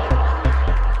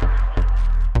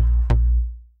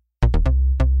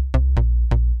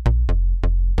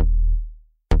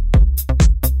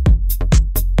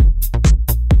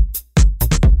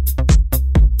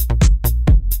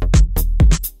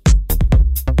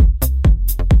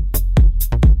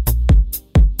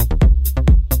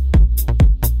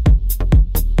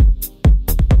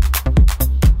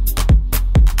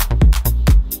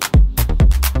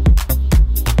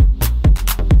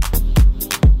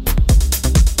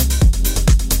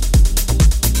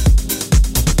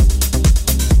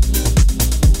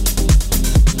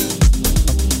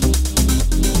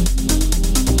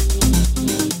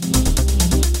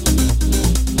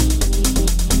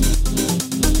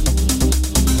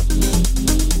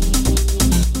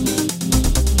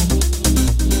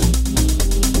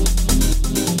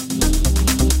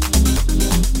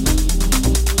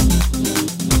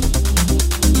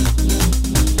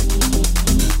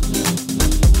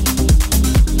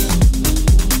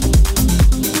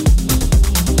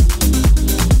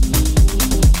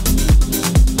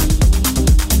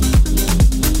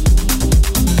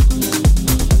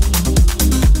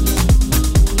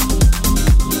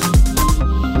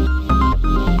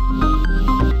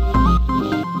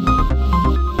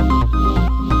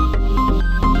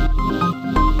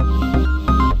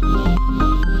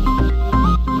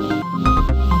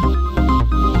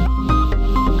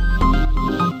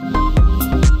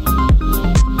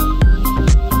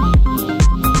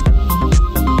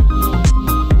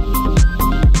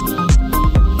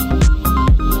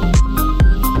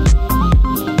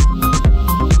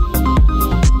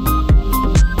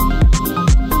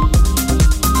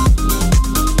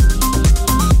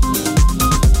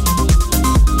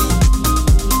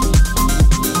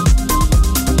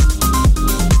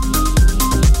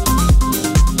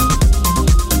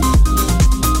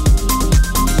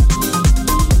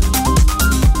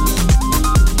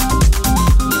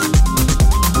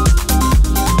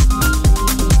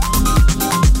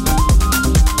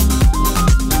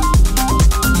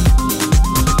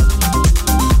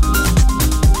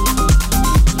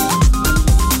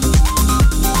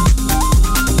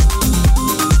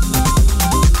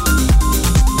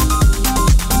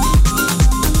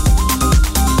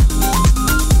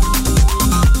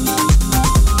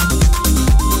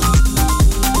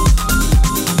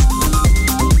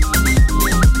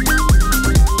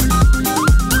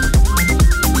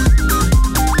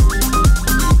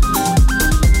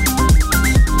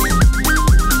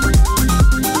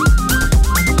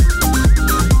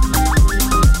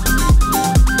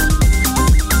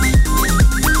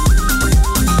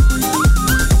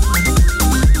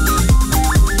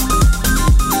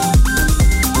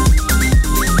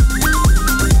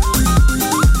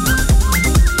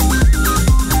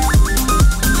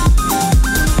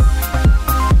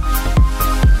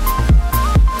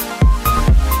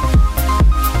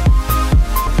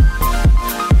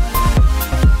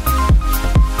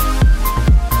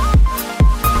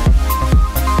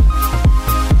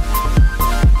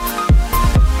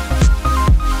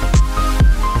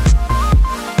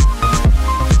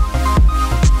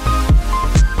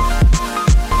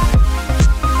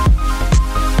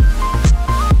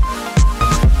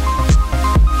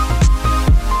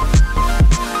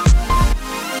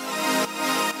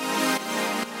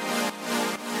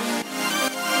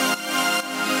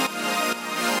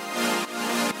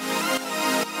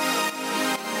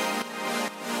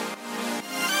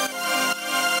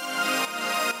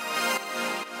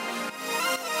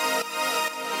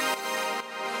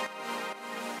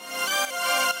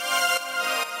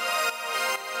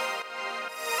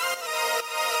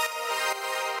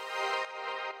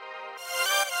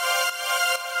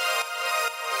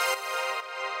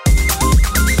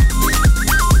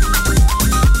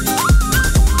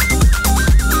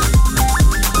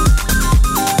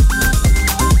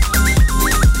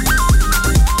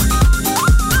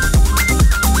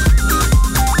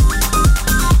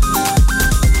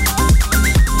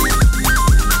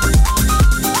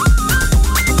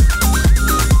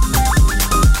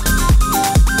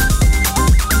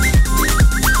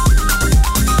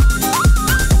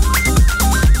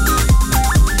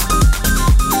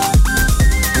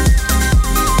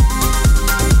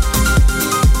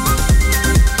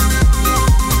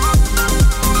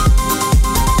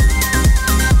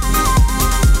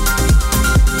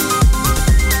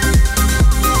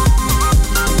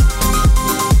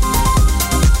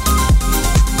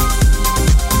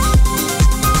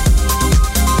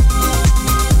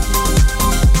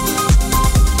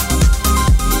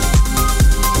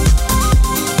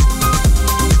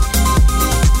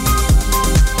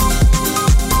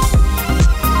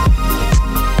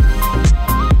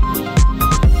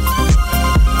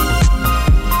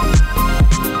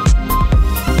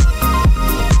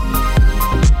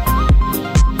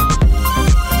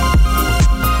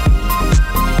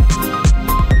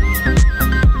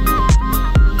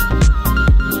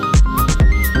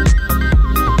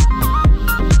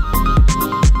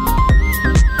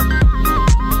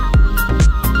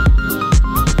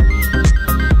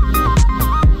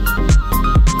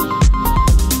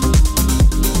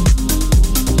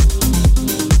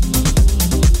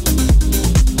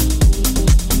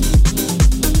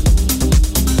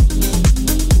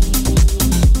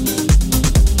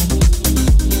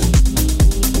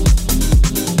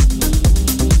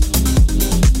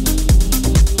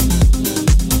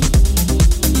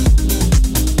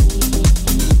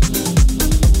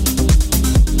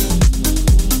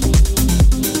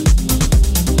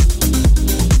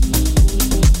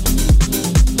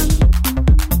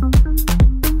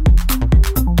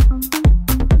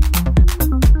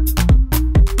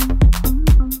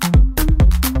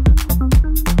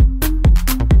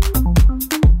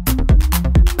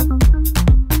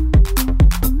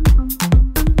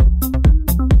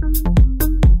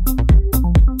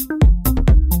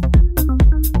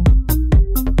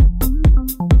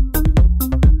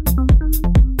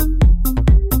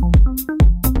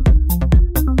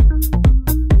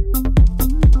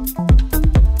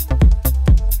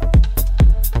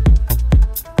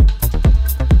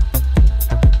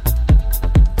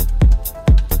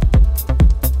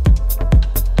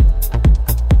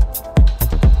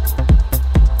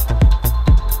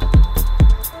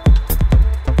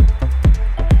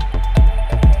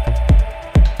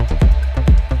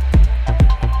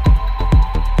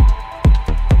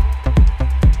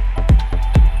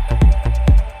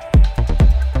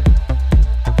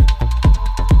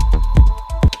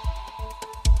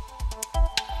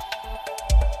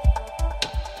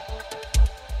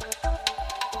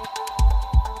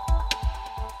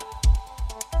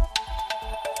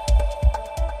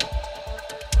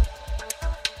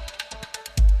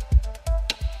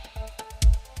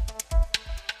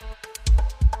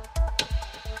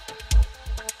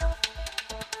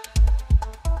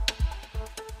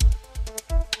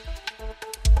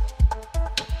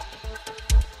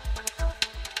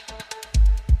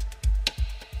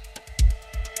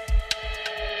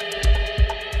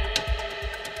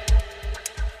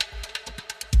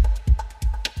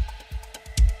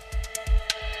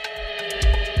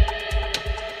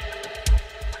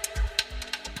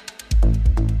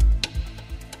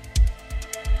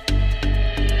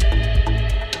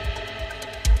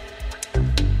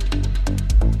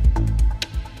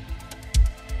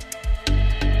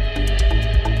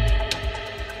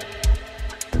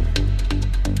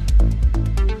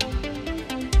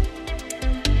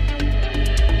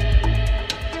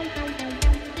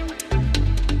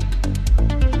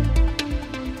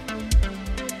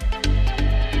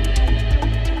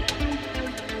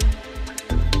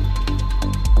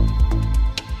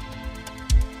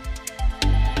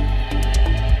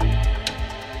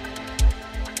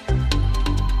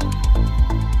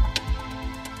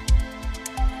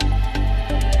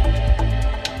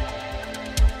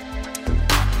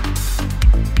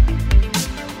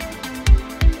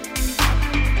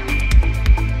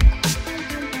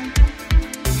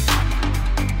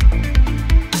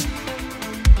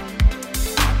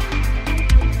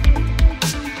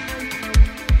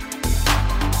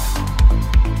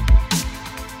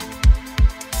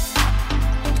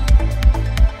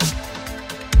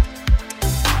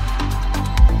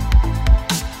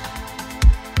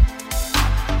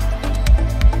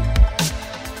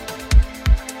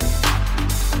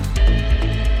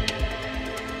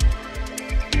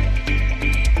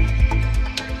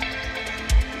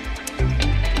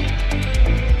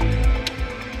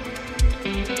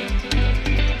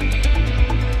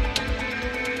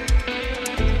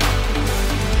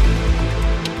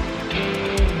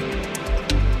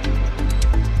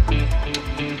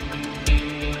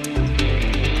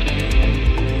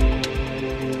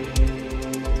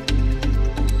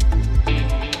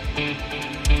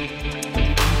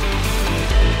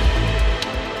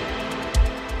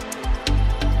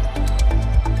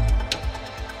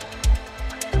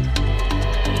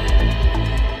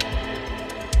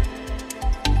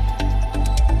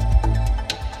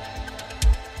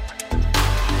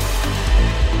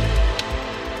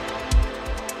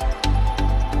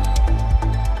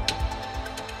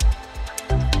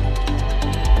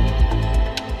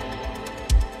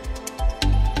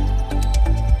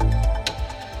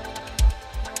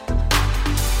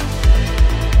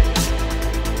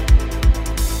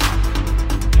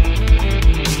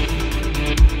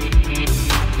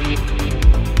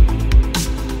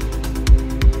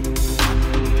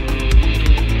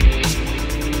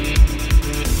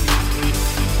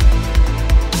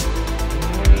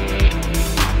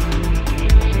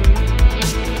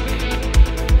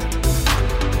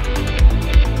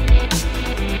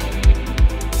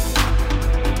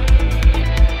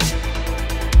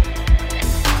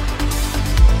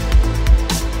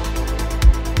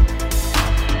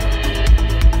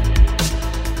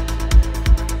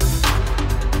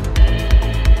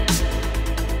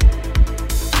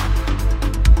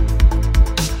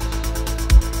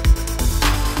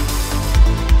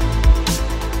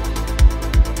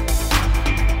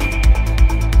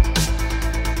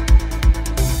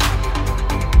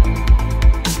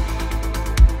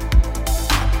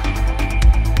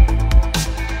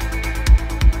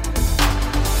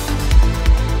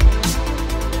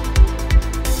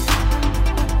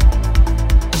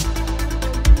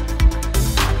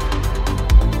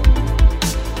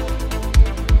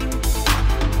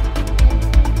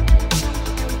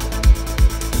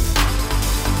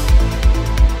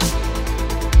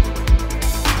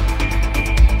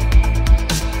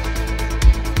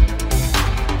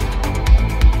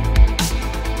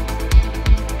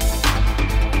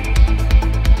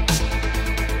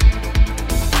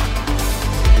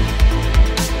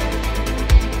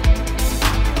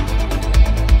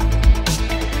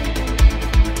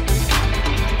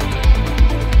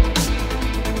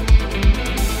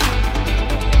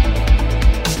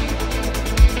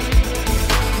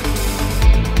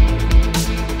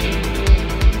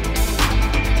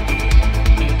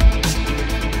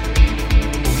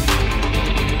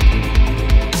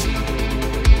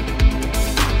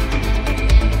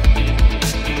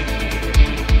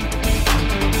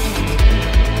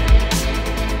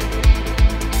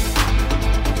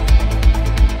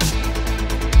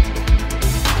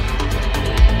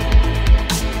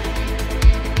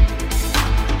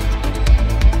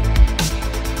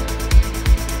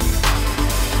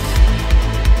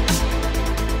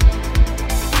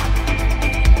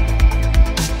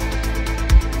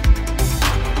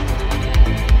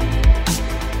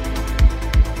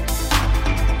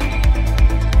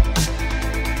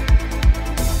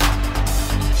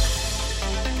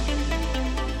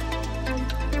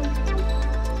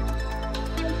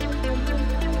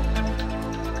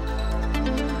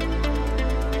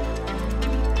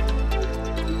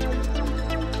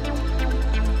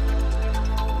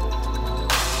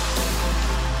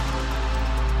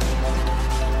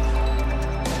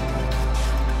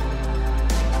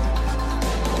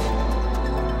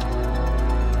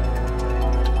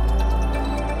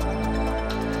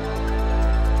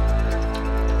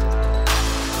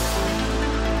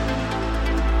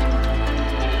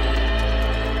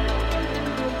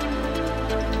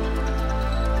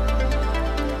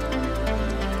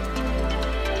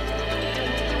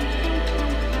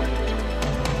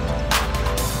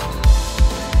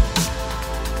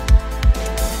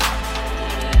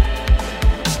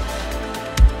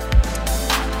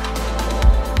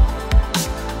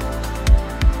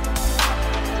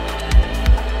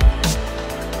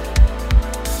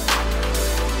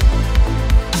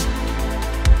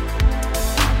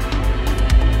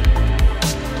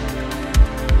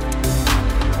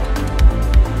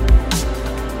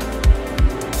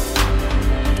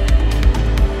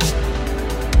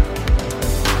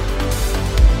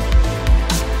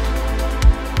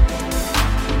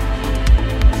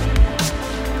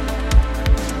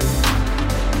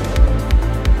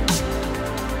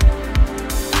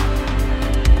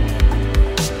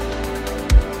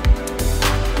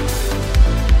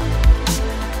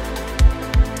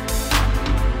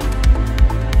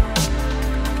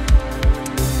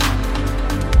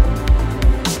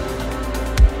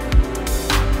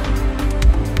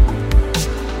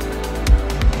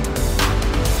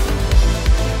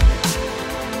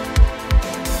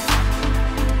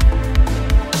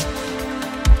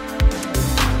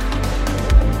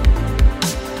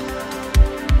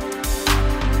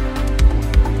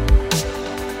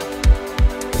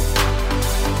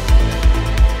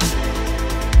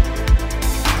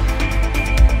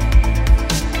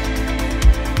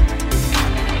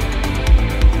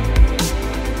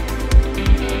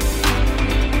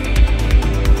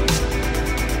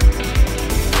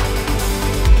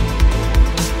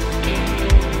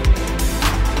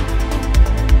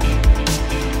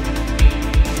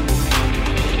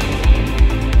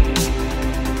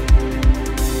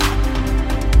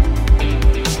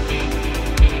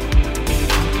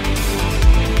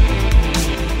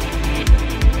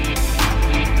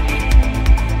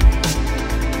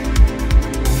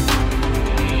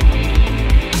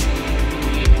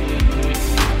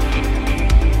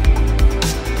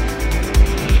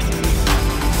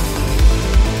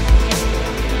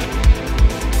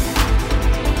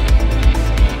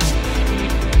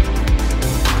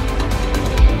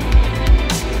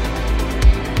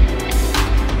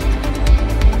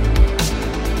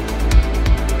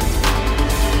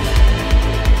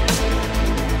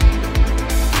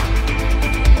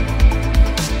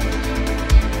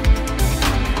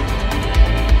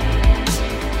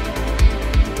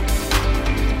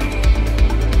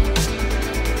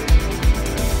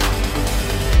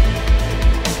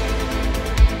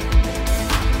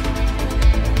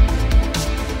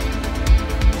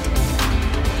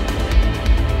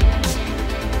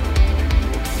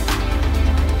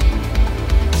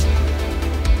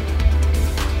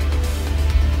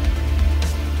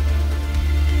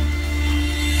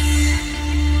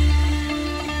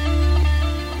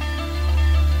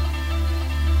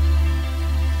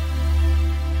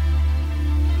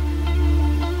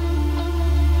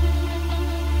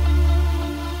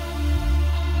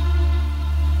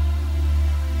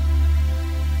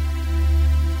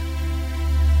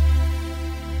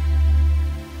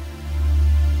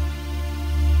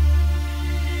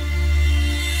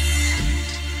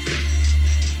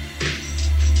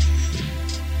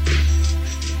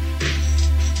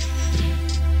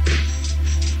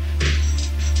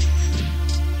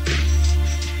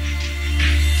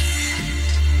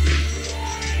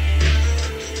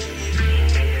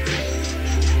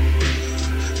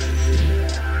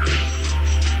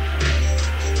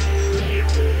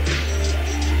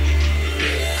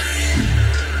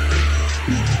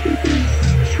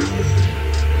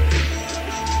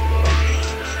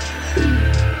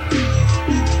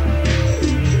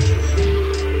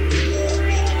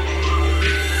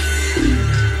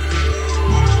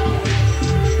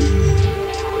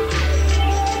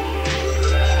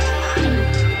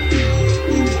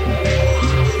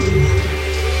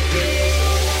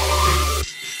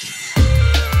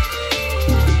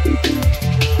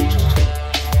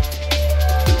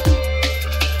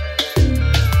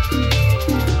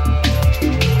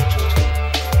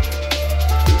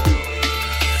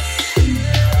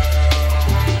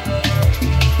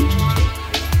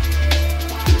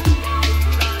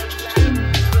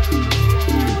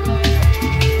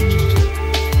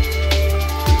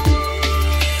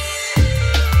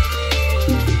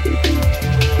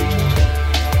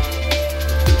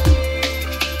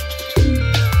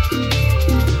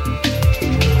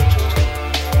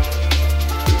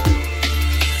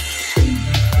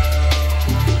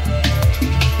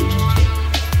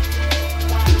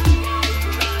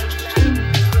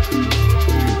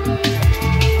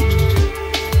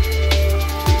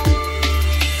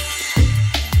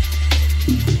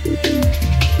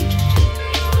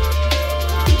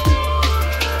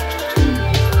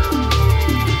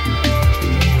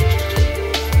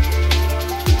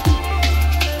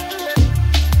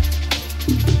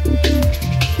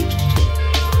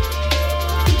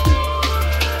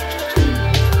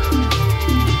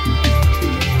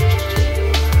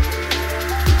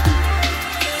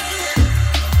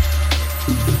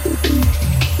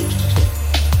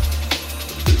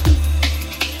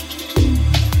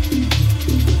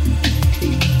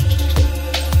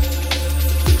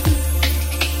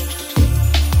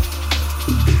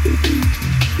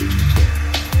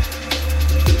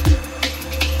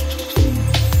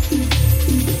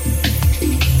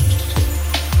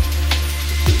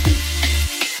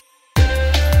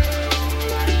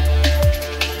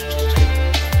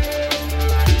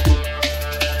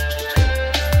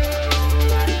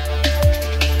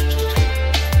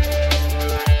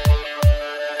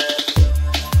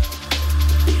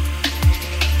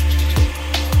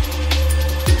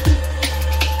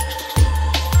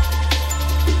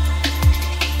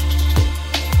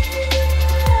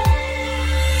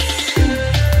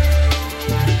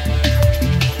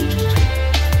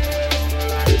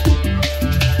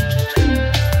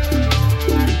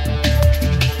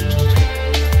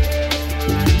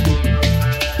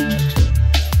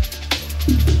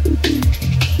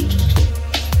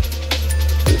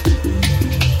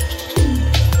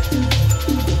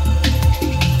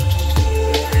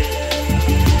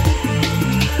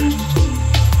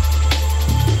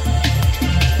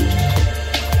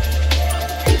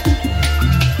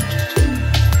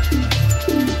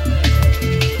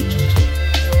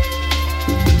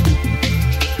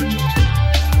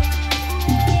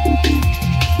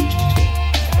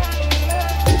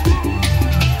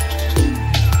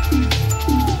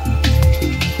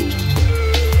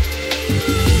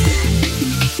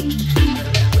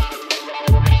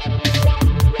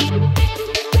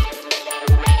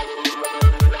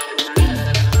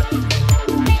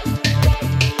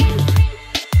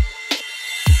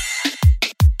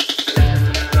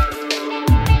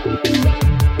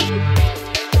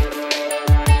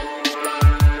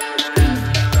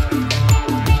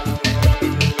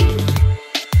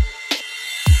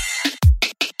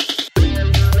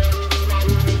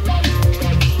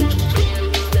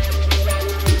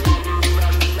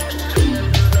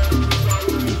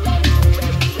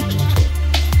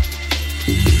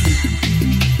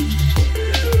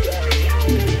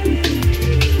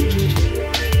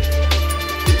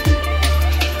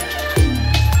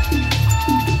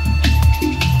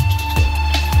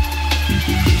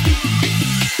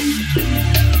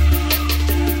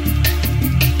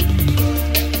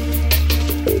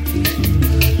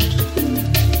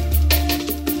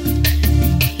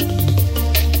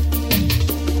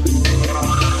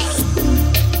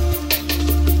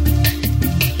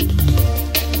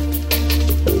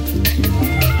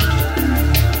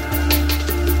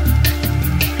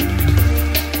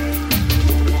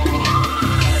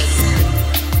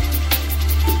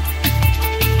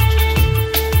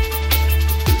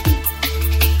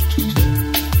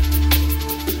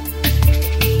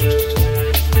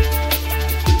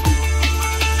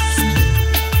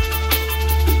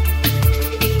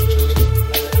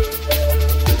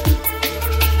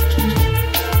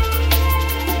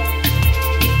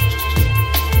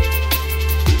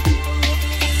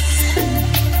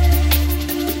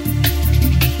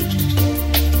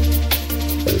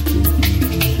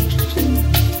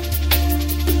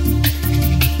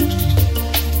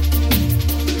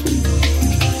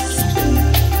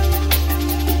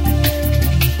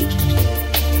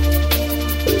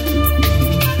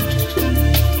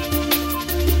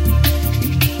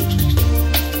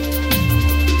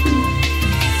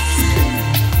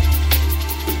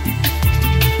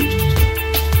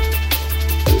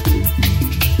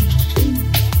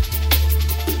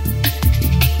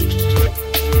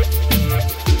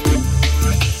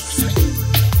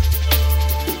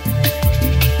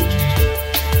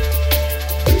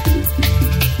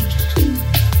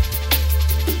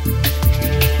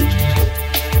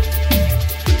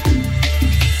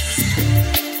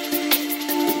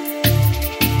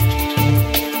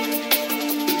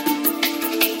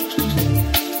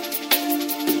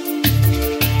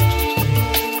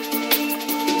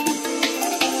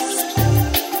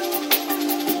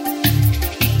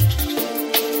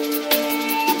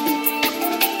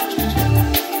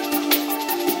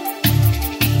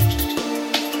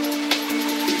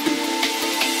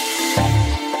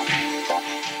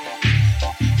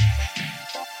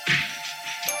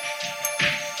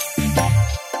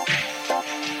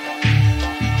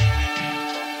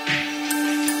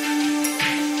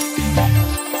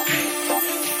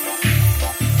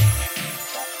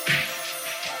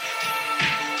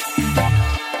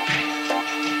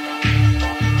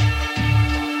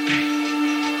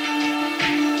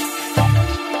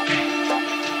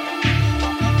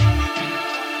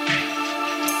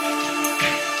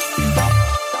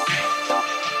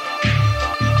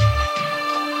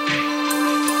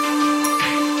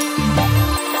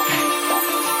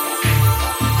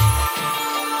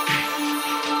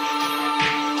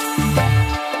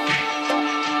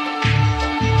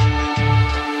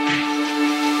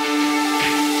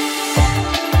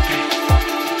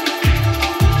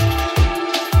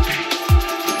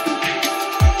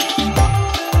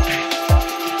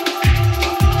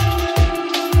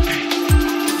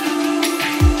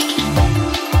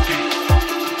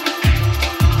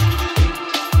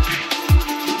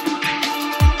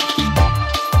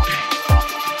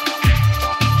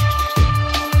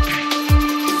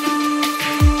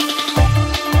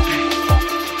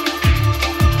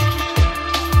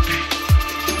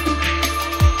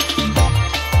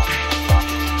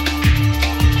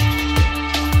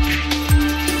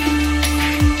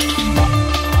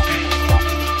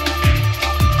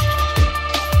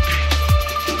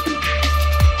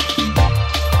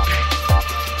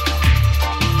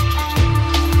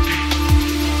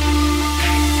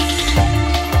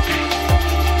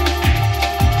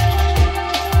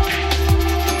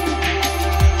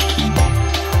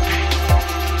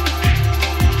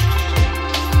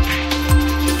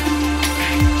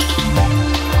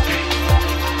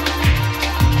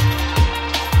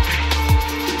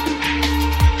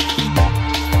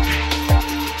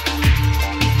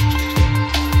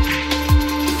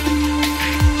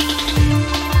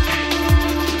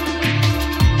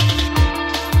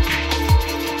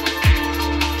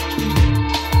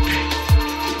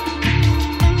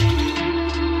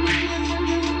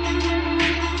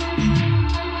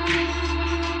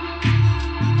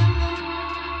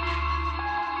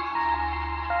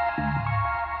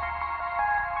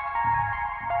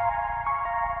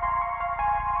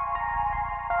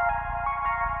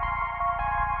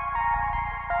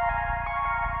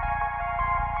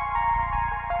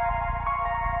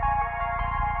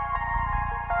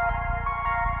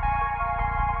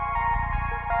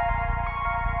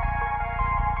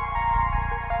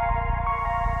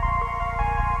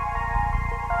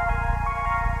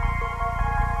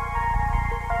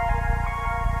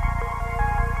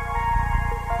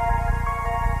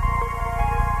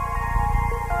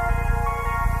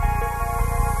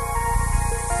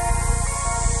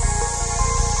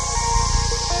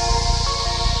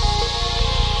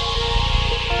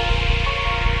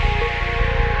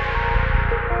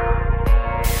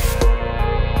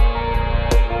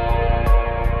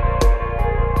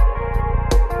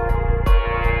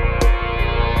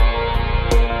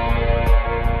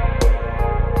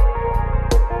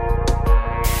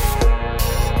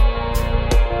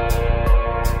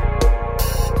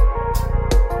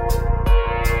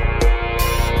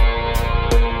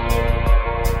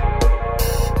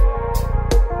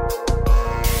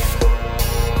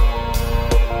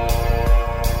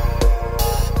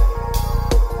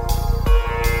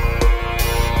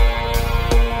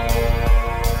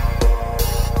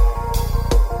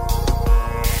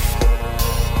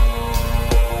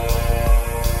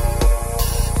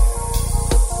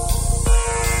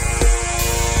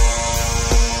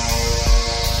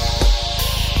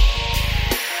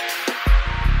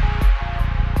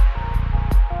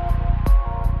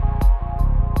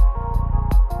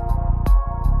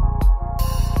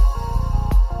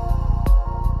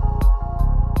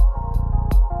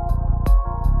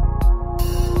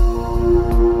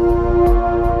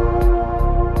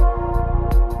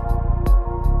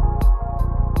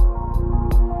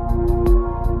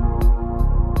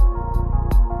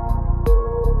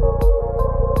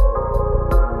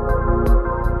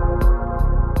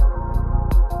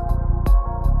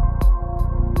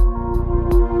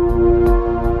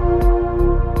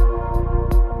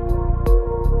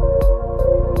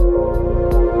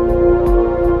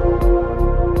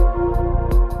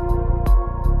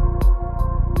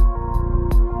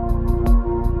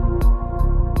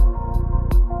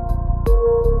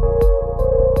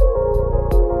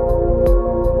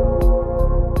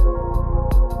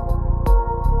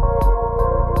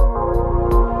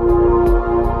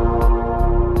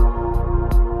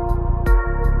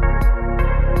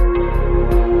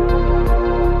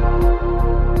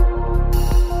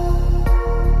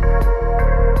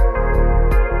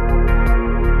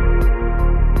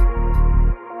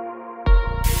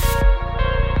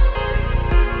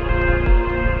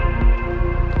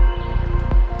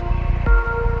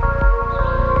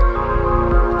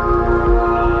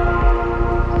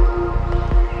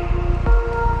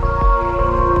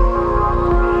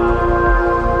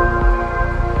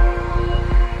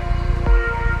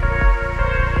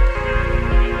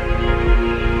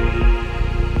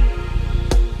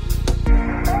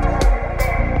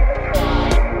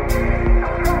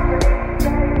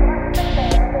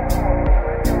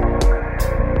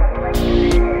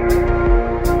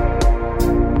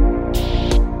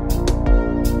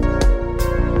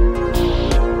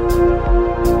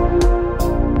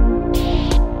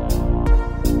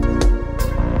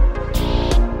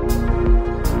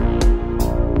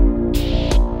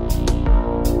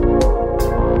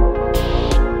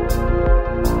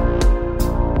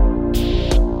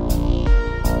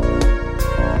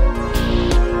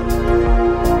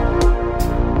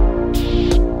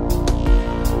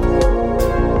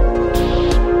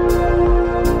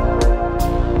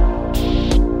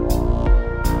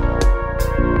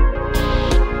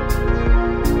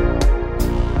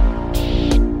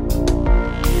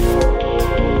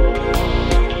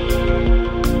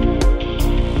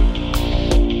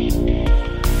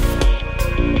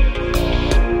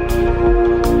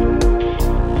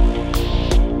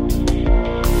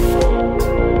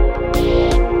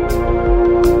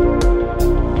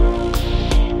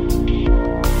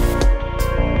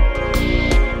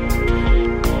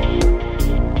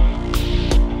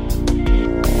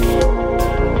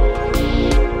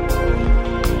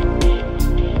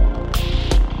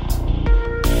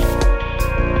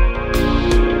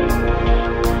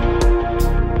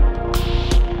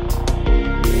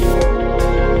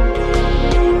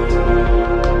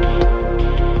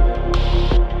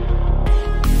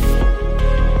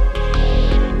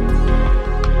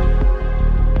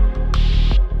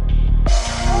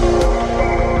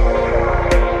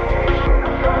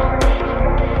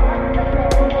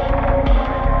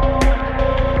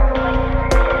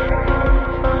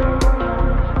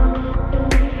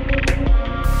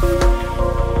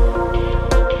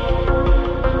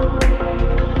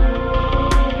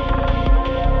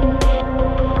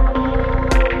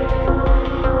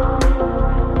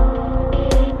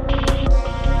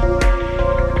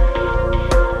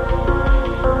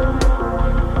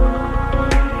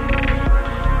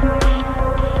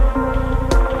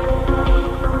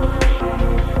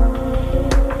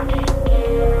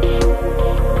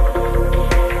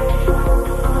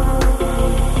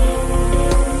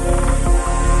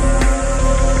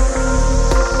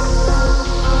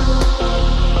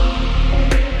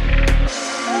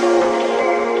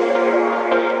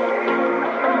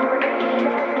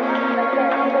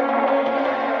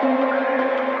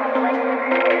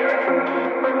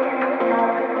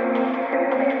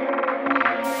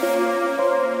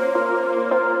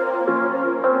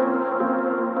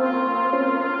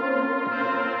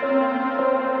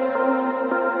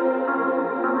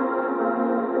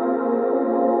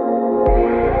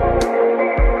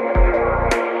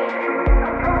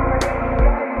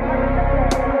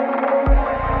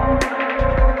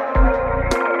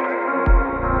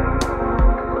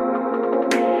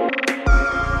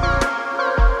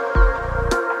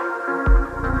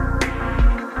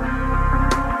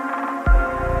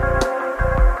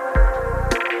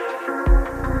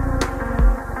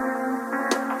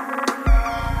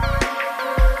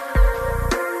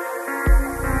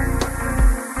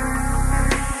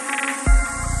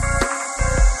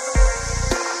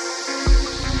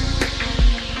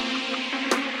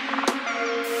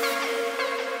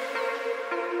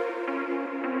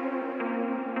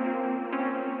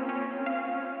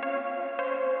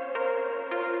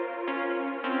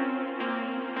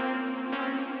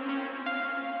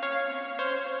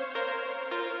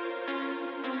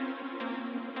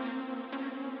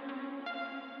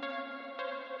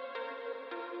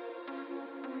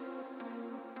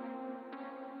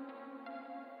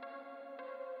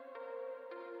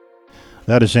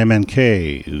 That is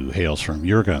MNK, who hails from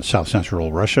Yurga in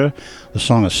south-central Russia. The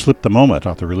song is Slip the Moment,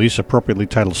 off the release appropriately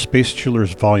titled Space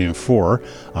Chillers Volume 4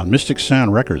 on Mystic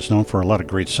Sound Records, known for a lot of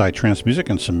great psytrance music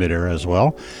and some mid-era as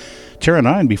well. Terra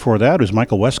 9 before that was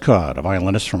Michael Westcott, a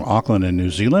violinist from Auckland in New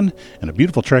Zealand, and a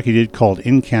beautiful track he did called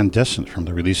Incandescent from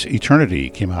the release Eternity.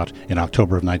 Came out in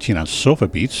October of 19 on Sofa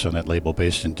Beats, on that label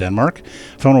based in Denmark.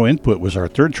 Phono Input was our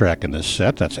third track in this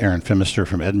set. That's Aaron Phimister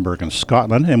from Edinburgh in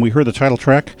Scotland, and we heard the title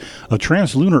track of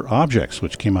Translunar Objects,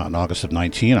 which came out in August of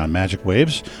 19 on Magic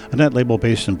Waves, on that label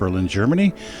based in Berlin,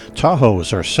 Germany. Tahoe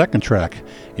was our second track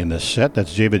in this set.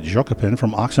 That's David Jocopin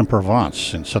from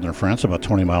Aix-en-Provence in southern France, about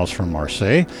 20 miles from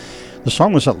Marseille. The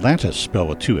song was Atlantis, spelled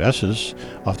with two S's,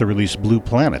 off the release Blue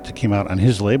Planet. It came out on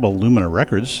his label Lumina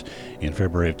Records in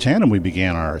February of 10, and we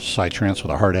began our psytrance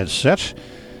with a hard edge set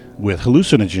with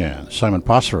Hallucinogen, Simon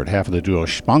Posford, half of the duo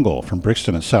Spangle from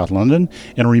Brixton in South London,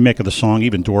 and a remake of the song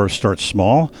Even Dwarves Start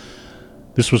Small.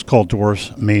 This was called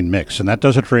Dwarves Main Mix. And that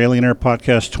does it for Alien Air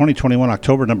Podcast 2021,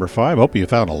 October number 5. Hope you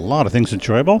found a lot of things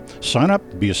enjoyable. Sign up,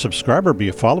 be a subscriber, be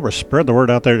a follower, spread the word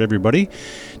out there to everybody.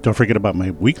 Don't forget about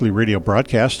my weekly radio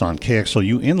broadcast on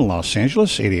KXLU in Los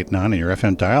Angeles, 88.9 on your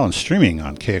FM dial, and streaming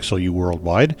on KXLU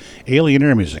worldwide. Alien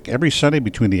Air Music every Sunday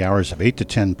between the hours of 8 to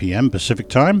 10 p.m. Pacific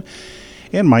Time.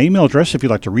 And my email address, if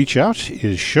you'd like to reach out,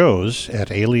 is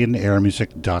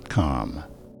shows@alienairmusic.com.